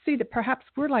we could see that perhaps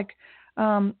we're like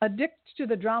addicted to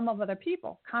the drama of other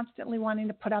people, constantly wanting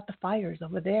to put out the fires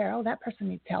over there. Oh, that person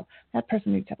needs help. That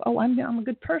person needs help. Oh, I'm a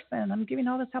good person. I'm giving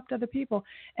all this help to other people.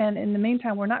 And in the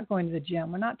meantime, we're not going to the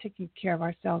gym. We're not taking care of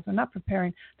ourselves. We're not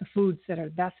preparing the foods that are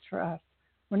best for us.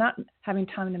 We're not having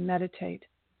time to meditate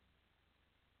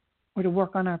or to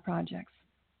work on our projects.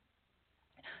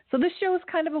 So this show is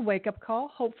kind of a wake-up call,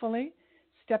 hopefully.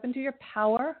 Step into your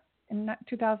power in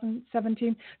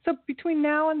 2017. So between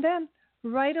now and then,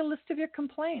 write a list of your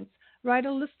complaints. Write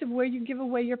a list of where you give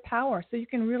away your power so you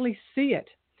can really see it.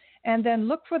 And then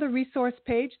look for the resource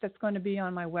page that's going to be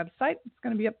on my website. It's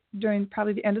going to be up during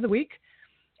probably the end of the week.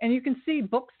 And you can see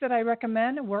books that I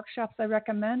recommend, workshops I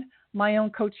recommend, my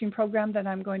own coaching program that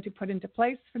I'm going to put into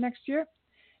place for next year.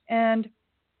 And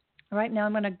right now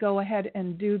I'm going to go ahead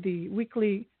and do the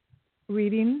weekly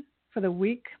reading for the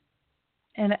week.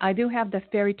 And I do have the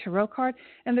Fairy Tarot card.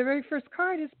 And the very first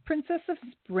card is Princess of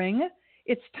Spring.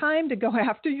 It's time to go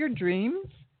after your dreams.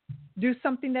 Do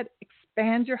something that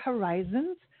expands your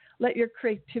horizons. Let your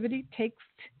creativity take.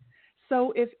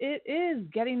 So if it is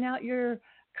getting out your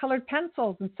colored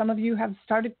pencils, and some of you have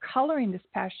started coloring this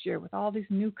past year with all these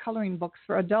new coloring books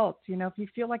for adults. If you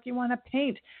feel like you want to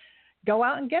paint, go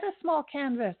out and get a small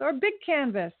canvas or a big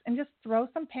canvas and just throw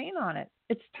some paint on it.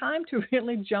 It's time to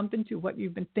really jump into what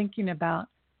you've been thinking about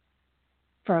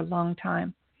for a long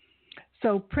time.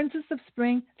 So Princess of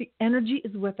Spring, the energy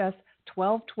is with us,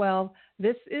 12/12.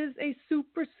 This is a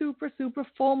super, super, super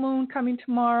full moon coming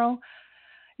tomorrow.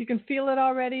 You can feel it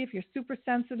already. If you're super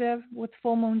sensitive with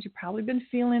full moons, you've probably been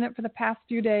feeling it for the past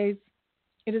few days.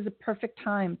 It is a perfect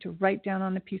time to write down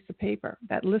on a piece of paper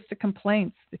that list of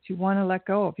complaints that you want to let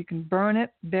go of. You can burn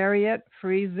it, bury it,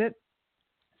 freeze it.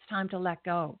 It's time to let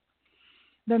go.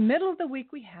 The middle of the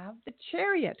week, we have the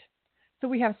Chariot. So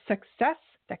we have success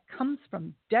that comes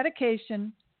from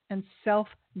dedication and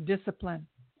self-discipline,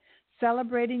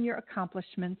 celebrating your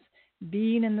accomplishments,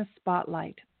 being in the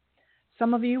spotlight.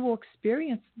 Some of you will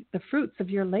experience the fruits of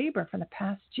your labor for the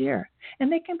past year,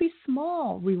 and they can be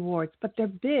small rewards, but they're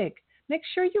big. Make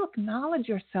sure you acknowledge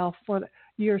yourself for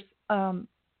your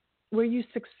where you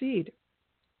succeed,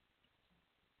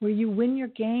 where you win your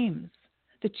games.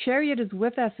 The Chariot is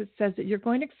with us. It says that you're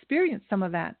going to experience some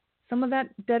of that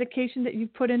dedication that you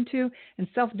put into and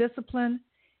self-discipline.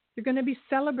 You're going to be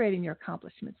celebrating your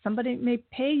accomplishments. Somebody may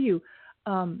pay you.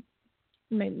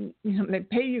 May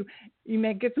pay you. You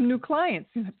may get some new clients.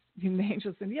 The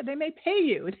angels say, yeah, they may pay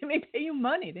you. They may pay you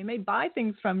money. They may buy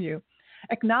things from you.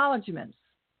 Acknowledgments.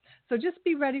 So just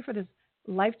be ready for this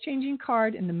life-changing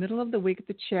card in the middle of the week at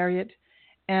the Chariot.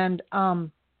 And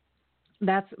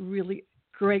that's really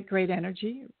great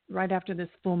energy right after this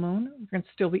full moon. We're going to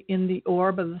still be in the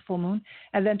orb of the full moon.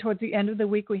 And then towards the end of the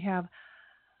week, we have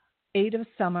 8 of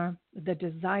Summer, the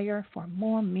desire for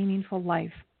more meaningful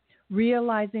life,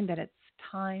 realizing that it's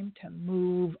time to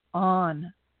move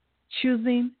on,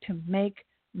 choosing to make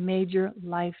major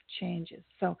life changes.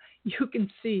 So you can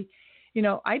see,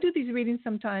 I do these readings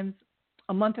sometimes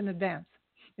a month in advance.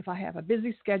 If I have a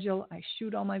busy schedule, I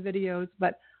shoot all my videos,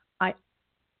 but I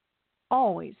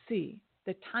always see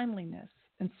the timeliness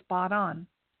and spot on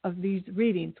of these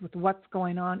readings with what's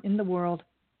going on in the world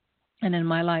and in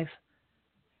my life.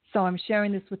 So I'm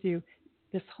sharing this with you,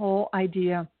 this whole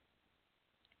idea,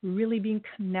 really being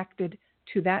connected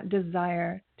to that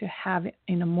desire to have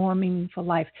in a more meaningful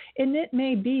life. And it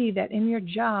may be that in your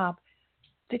job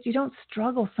that you don't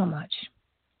struggle so much.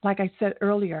 Like I said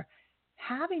earlier,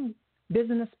 having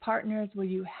business partners where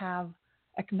you have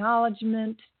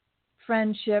acknowledgement,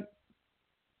 friendship,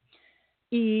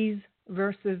 ease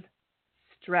versus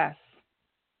stress.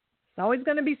 There's always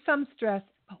going to be some stress,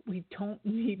 but we don't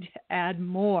need to add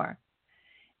more.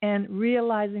 And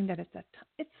realizing that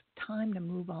it's time to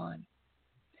move on.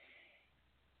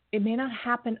 It may not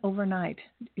happen overnight,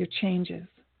 your changes,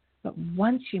 but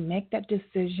once you make that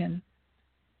decision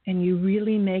and you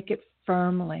really make it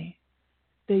firmly,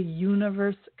 the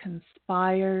universe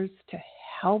conspires to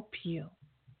help you.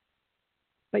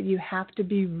 But you have to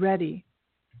be ready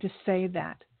to say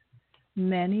that.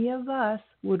 Many of us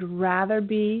would rather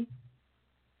be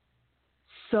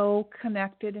so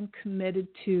connected and committed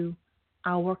to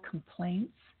our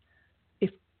complaints.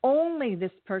 If only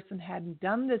this person hadn't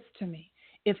done this to me.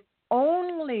 If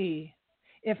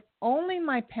only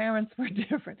my parents were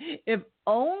different. If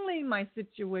only my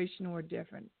situation were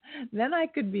different, then I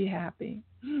could be happy.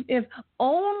 If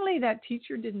only that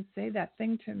teacher didn't say that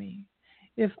thing to me.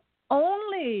 If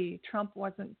only Trump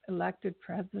wasn't elected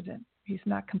president. He's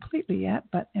not completely yet,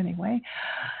 but anyway.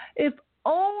 If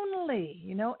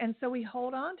only, and so we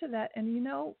hold on to that, and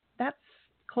that's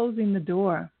closing the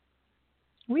door.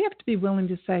 We have to be willing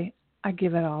to say, I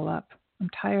give it all up. I'm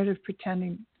tired of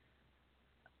pretending.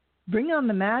 Bring on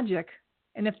the magic.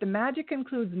 And if the magic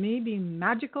includes me being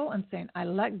magical and saying, I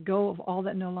let go of all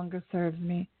that no longer serves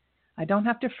me. I don't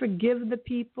have to forgive the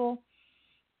people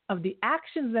of the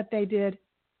actions that they did.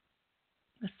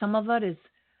 Some of it is,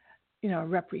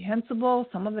 reprehensible.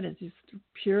 Some of it is just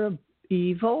pure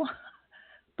evil.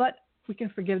 But we can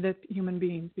forgive the human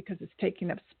beings because it's taking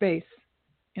up space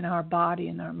in our body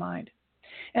and our mind.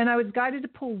 And I was guided to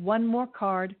pull one more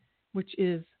card, which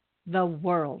is the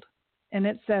World. And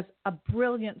it says, a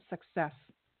brilliant success,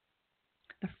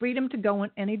 the freedom to go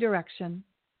in any direction,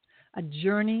 a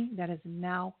journey that is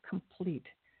now complete.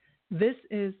 This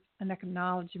is an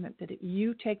acknowledgement that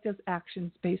you take those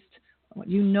actions based on what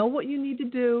you need to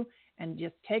do, and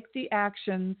just take the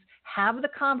actions have the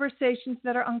conversations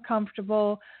that are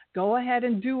uncomfortable, go ahead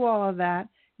and do all of that.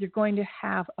 You're going to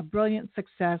have a brilliant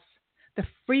success, the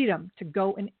freedom to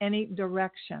go in any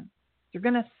direction. You're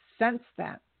going to sense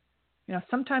that.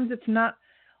 Sometimes it's not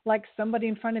like somebody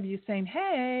in front of you saying,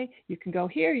 hey, you can go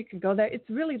here, you can go there. It's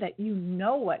really that you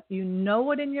know it. You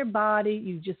know it in your body.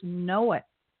 You just know it.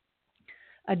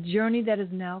 A journey that is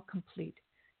now complete,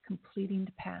 completing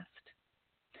the past.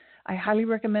 I highly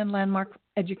recommend Landmark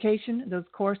Education, those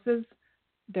courses.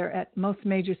 They're at most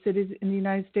major cities in the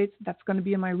United States. That's going to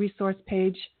be on my resource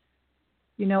page.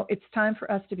 It's time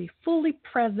for us to be fully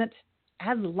present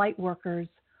as light workers,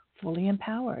 fully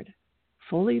empowered,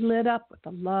 fully lit up with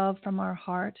the love from our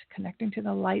heart, connecting to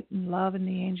the light and love and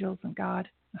the angels and God,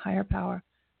 the higher power,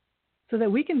 so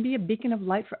that we can be a beacon of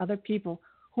light for other people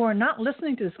who are not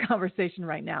listening to this conversation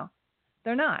right now.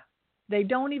 They're not. They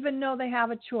don't even know they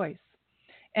have a choice.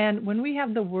 And when we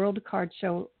have the World card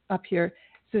show up here,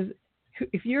 it says,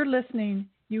 if you're listening,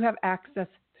 you have access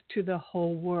to the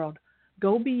whole world.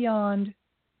 Go beyond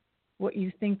what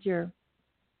you think your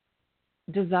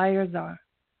desires are.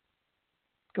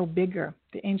 Go bigger.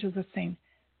 The angels are saying,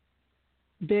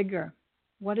 bigger.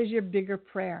 What is your bigger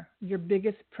prayer? Your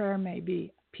biggest prayer may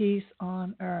be peace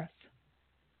on earth.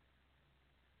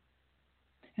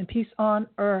 And peace on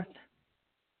earth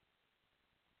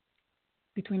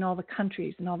between all the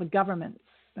countries and all the governments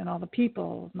and all the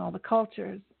peoples and all the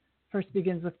cultures first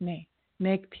begins with me.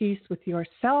 Make peace with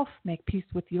yourself. Make peace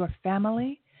with your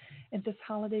family at this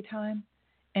holiday time.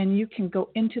 And you can go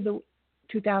into the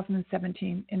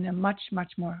 2017 in a much,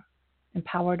 much more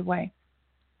empowered way.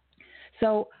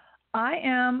 So I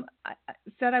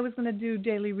said I was going to do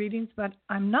daily readings, but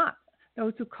I'm not.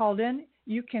 Those who called in,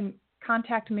 you can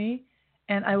contact me,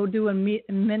 and I will do a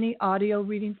mini audio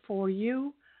reading for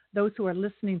you. Those who are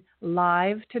listening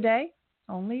live today,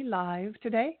 only live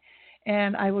today,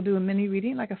 and I will do a mini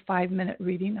reading, like a 5-minute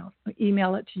reading. I'll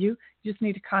email it to you. You just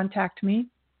need to contact me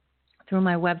through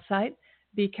my website,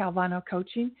 B. Calvano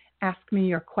Coaching. Ask me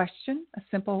your question, a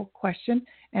simple question,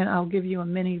 and I'll give you a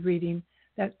mini reading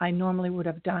that I normally would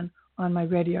have done on my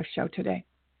radio show today.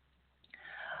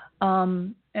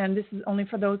 And this is only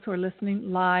for those who are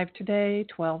listening live today,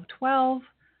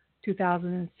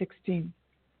 12/12/2016.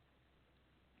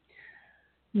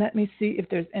 Let me see if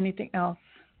there's anything else.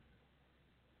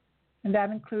 And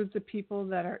that includes the people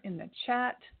that are in the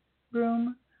chat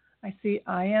room. I see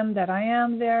I am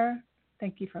there.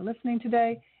 Thank you for listening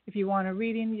today. If you want a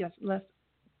reading, yes, let's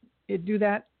do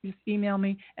that. Just email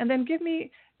me. And then give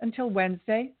me until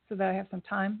Wednesday so that I have some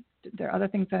time. There are other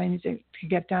things that I need to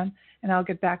get done, and I'll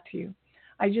get back to you.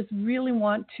 I just really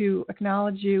want to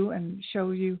acknowledge you and show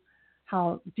you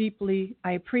how deeply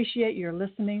I appreciate your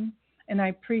listening, and I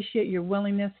appreciate your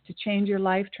willingness to change your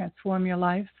life, transform your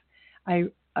life. I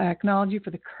acknowledge you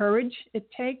for the courage it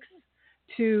takes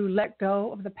to let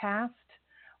go of the past.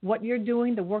 What you're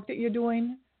doing, the work that you're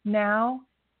doing now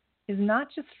is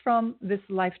not just from this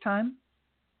lifetime.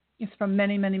 It's from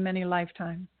many, many, many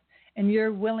lifetimes. And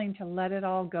you're willing to let it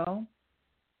all go.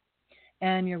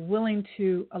 And you're willing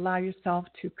to allow yourself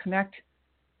to connect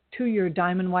to your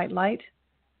diamond white light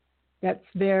that's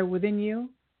there within you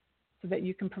so that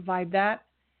you can provide that.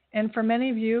 And for many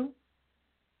of you,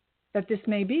 that this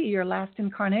may be your last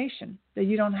incarnation, that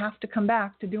you don't have to come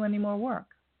back to do any more work.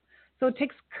 So it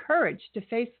takes courage to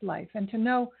face life and to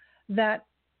know that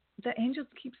the angels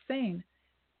keep saying,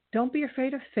 don't be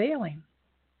afraid of failing.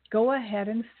 Go ahead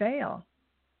and fail.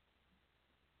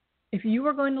 If you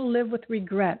are going to live with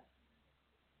regret,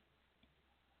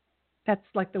 that's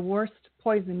like the worst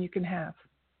poison you can have.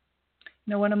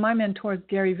 One of my mentors,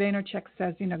 Gary Vaynerchuk,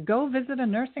 says, go visit a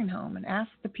nursing home and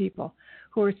ask the people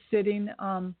who are sitting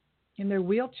in their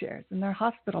wheelchairs, in their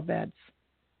hospital beds,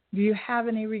 do you have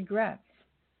any regrets?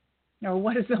 Or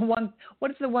what is the one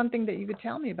thing that you could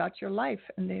tell me about your life?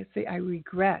 And they say, I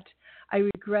regret I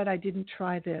didn't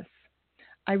try this.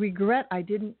 I regret I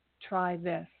didn't try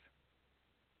this.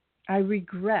 I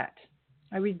regret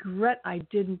I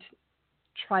didn't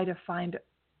try to find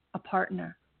a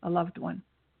partner, a loved one.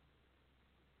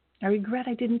 I regret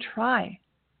I didn't try.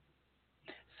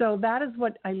 So that is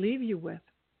what I leave you with.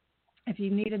 If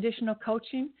you need additional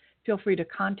coaching, feel free to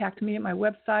contact me at my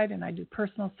website, and I do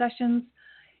personal sessions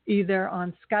either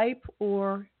on Skype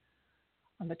or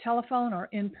on the telephone or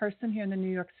in person here in the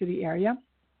New York City area.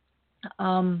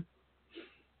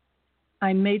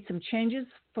 I made some changes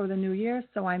for the new year,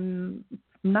 so I'm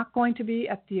not going to be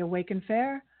at the Awaken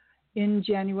Fair in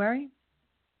January,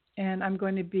 and I'm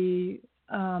going to be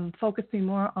focusing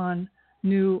more on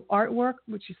new artwork,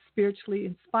 which is spiritually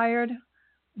inspired,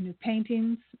 new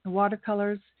paintings,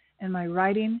 watercolors, and my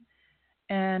writing.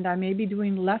 and I may be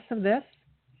doing less of this,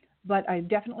 but I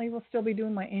definitely will still be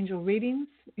doing my angel readings,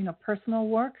 personal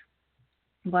work.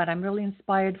 But I'm really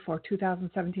inspired for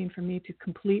 2017 for me to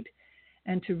complete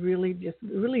and to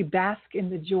really bask in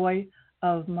the joy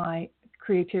of my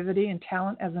creativity and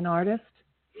talent as an artist.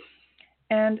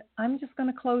 And I'm just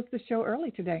going to close the show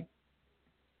early today.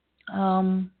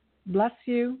 Bless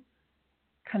you.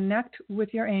 Connect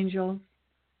with your angels.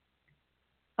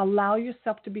 Allow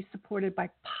yourself to be supported by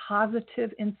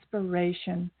positive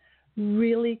inspiration.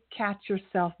 Really catch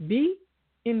yourself. Be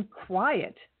in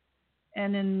quiet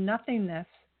and in nothingness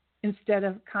instead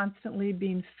of constantly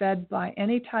being fed by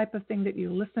any type of thing that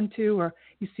you listen to or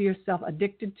you see yourself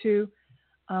addicted to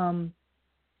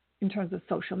in terms of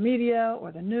social media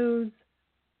or the news.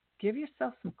 Give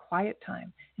yourself some quiet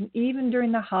time. And even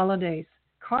during the holidays,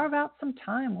 carve out some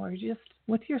time where you're just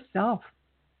with yourself.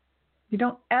 You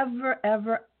don't ever,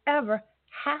 ever, ever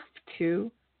have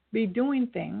to be doing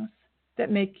things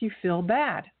that make you feel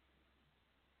bad.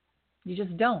 You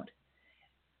just don't.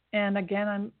 And again,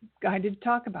 I'm guided to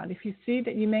talk about it. If you see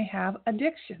that you may have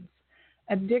addictions,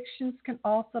 addictions can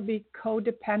also be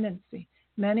codependency.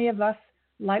 Many of us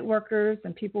light workers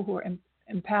and people who are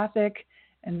empathic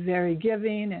and very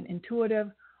giving and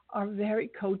intuitive are very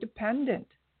codependent.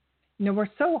 We're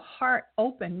so heart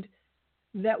opened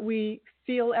that we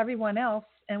feel everyone else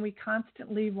and we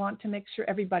constantly want to make sure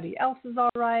everybody else is all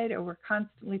right, or we're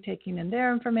constantly taking in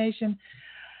their information.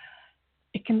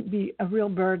 It can be a real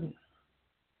burden.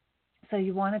 So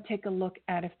you want to take a look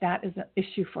at if that is an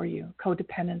issue for you,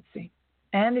 codependency.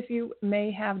 And if you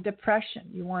may have depression,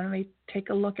 you want to take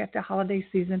a look at the holiday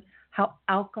season, how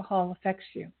alcohol affects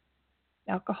you.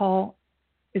 Alcohol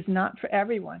is not for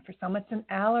everyone. For some, it's an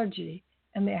allergy,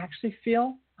 and they actually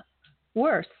feel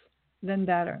worse than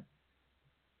better.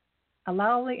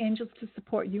 Allow the angels to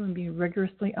support you and be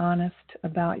rigorously honest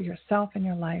about yourself and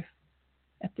your life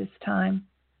at this time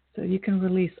so you can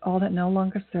release all that no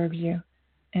longer serves you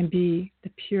and be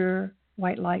the pure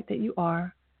white light that you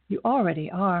are. You already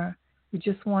are. We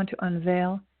just want to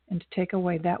unveil and to take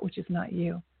away that which is not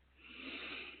you.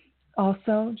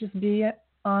 Also, just be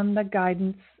on the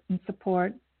guidance and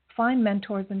support. Find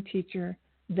mentors and teachers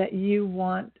that you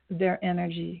want their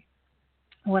energy.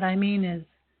 What I mean is,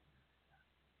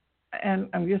 and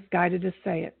I'm just guided to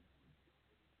say it,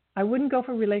 I wouldn't go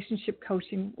for relationship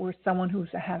coaching where someone who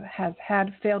has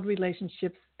had failed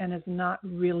relationships and is not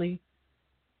really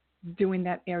doing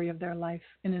that area of their life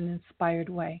in an inspired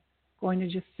way. I'm going to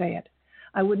just say it.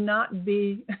 I would not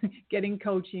be getting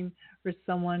coaching for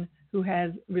someone who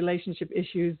has relationship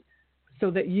issues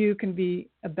so that you can be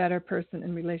a better person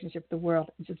in relationship with the world.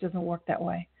 It just doesn't work that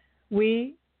way.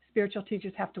 We spiritual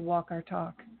teachers have to walk our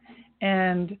talk,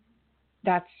 and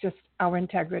that's just our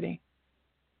integrity.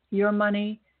 Your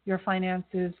money, your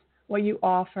finances, what you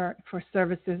offer for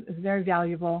services is very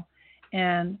valuable,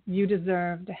 and you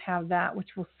deserve to have that which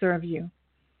will serve you.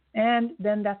 And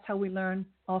then that's how we learn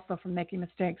also from making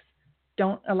mistakes.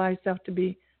 Don't allow yourself to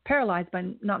be paralyzed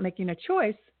by not making a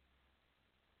choice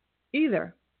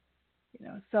either.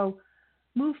 So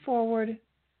move forward.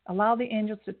 Allow the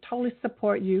angels to totally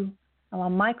support you. Allow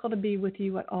Michael to be with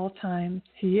you at all times.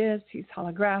 He's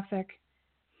holographic.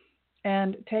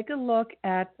 And take a look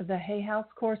at the Hay House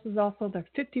courses also. They're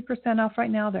 50% off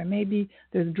right now.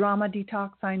 There's drama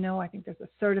detox, I know. I think there's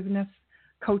assertiveness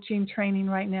coaching training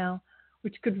right now,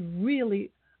 which could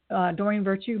really, Doreen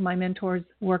Virtue, my mentor's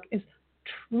work, is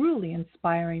truly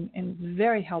inspiring and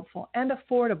very helpful and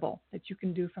affordable that you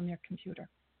can do from your computer.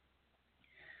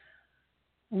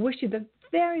 I wish you the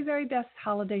very, very best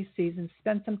holiday season.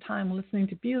 Spend some time listening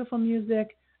to beautiful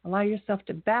music. Allow yourself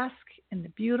to bask in the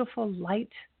beautiful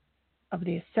light of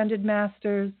the Ascended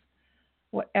Masters,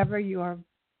 whatever your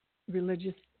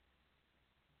religious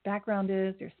background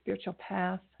is, your spiritual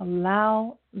path.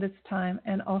 Allow this time,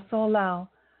 and also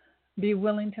be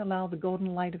willing to allow the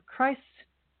golden light of Christ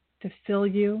to fill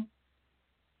you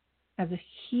as a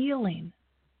healing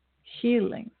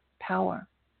power.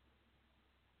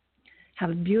 Have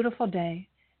a beautiful day.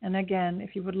 And again,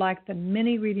 if you would like the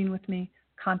mini reading with me,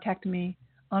 contact me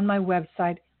on my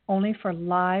website, only for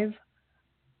live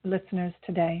listeners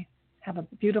today. Have a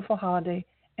beautiful holiday,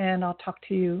 and I'll talk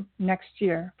to you next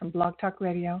year from Blog Talk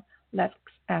Radio. Let's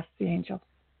Ask the Angels.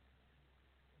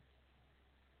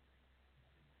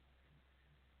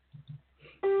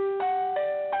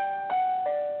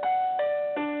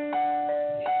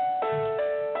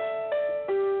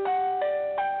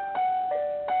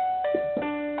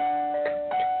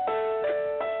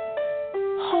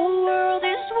 Whole world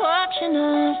is watching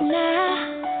us now.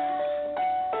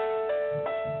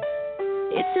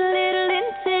 It's a little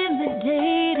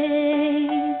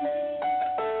intimidating.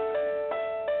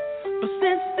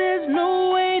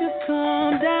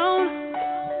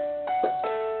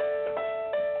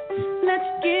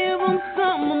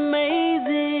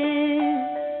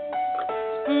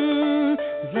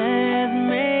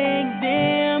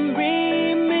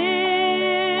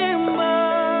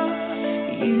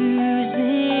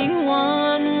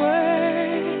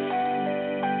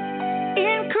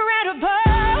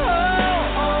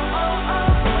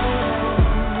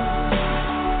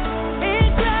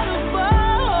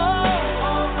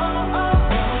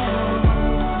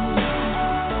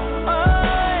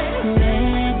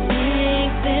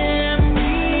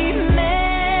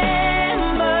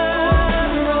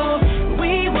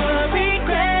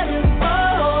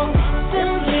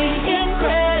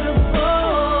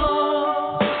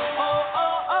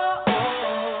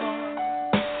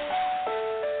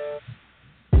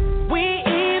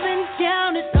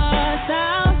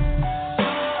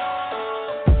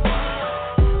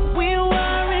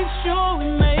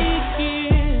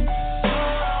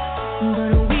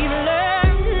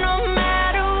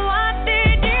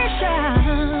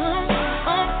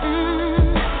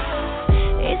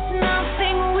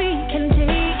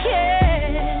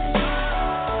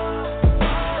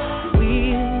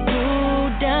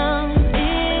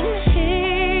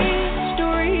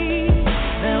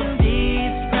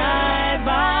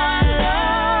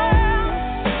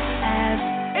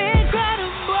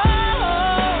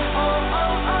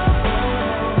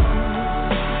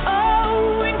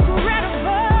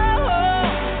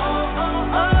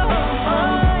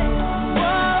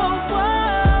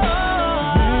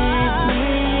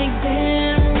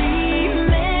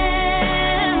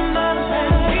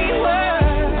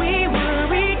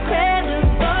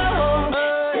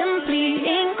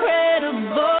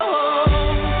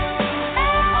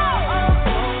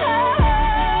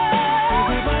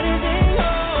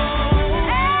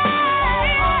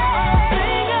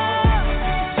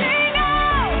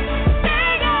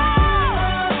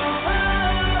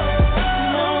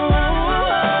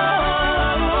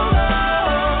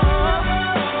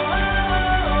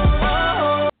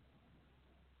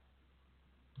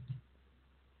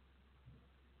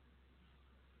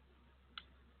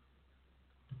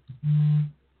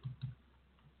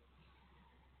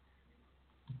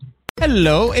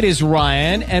 Hello, it is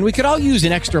Ryan, and we could all use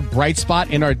an extra bright spot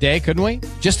in our day, couldn't we?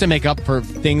 Just to make up for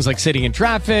things like sitting in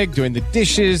traffic, doing the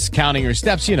dishes, counting your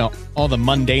steps, you know, all the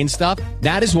mundane stuff.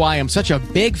 That is why I'm such a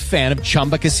big fan of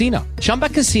Chumba Casino. Chumba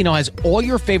Casino has all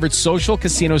your favorite social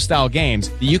casino-style games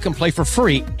that you can play for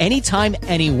free anytime,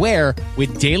 anywhere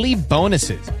with daily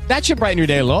bonuses. That should brighten your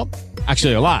day a little.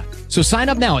 Actually, a lot. So sign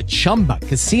up now at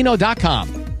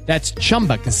ChumbaCasino.com. That's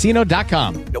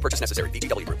ChumbaCasino.com. No purchase necessary.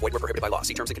 VGW Group. Void where prohibited by law.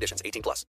 See terms and conditions. 18+.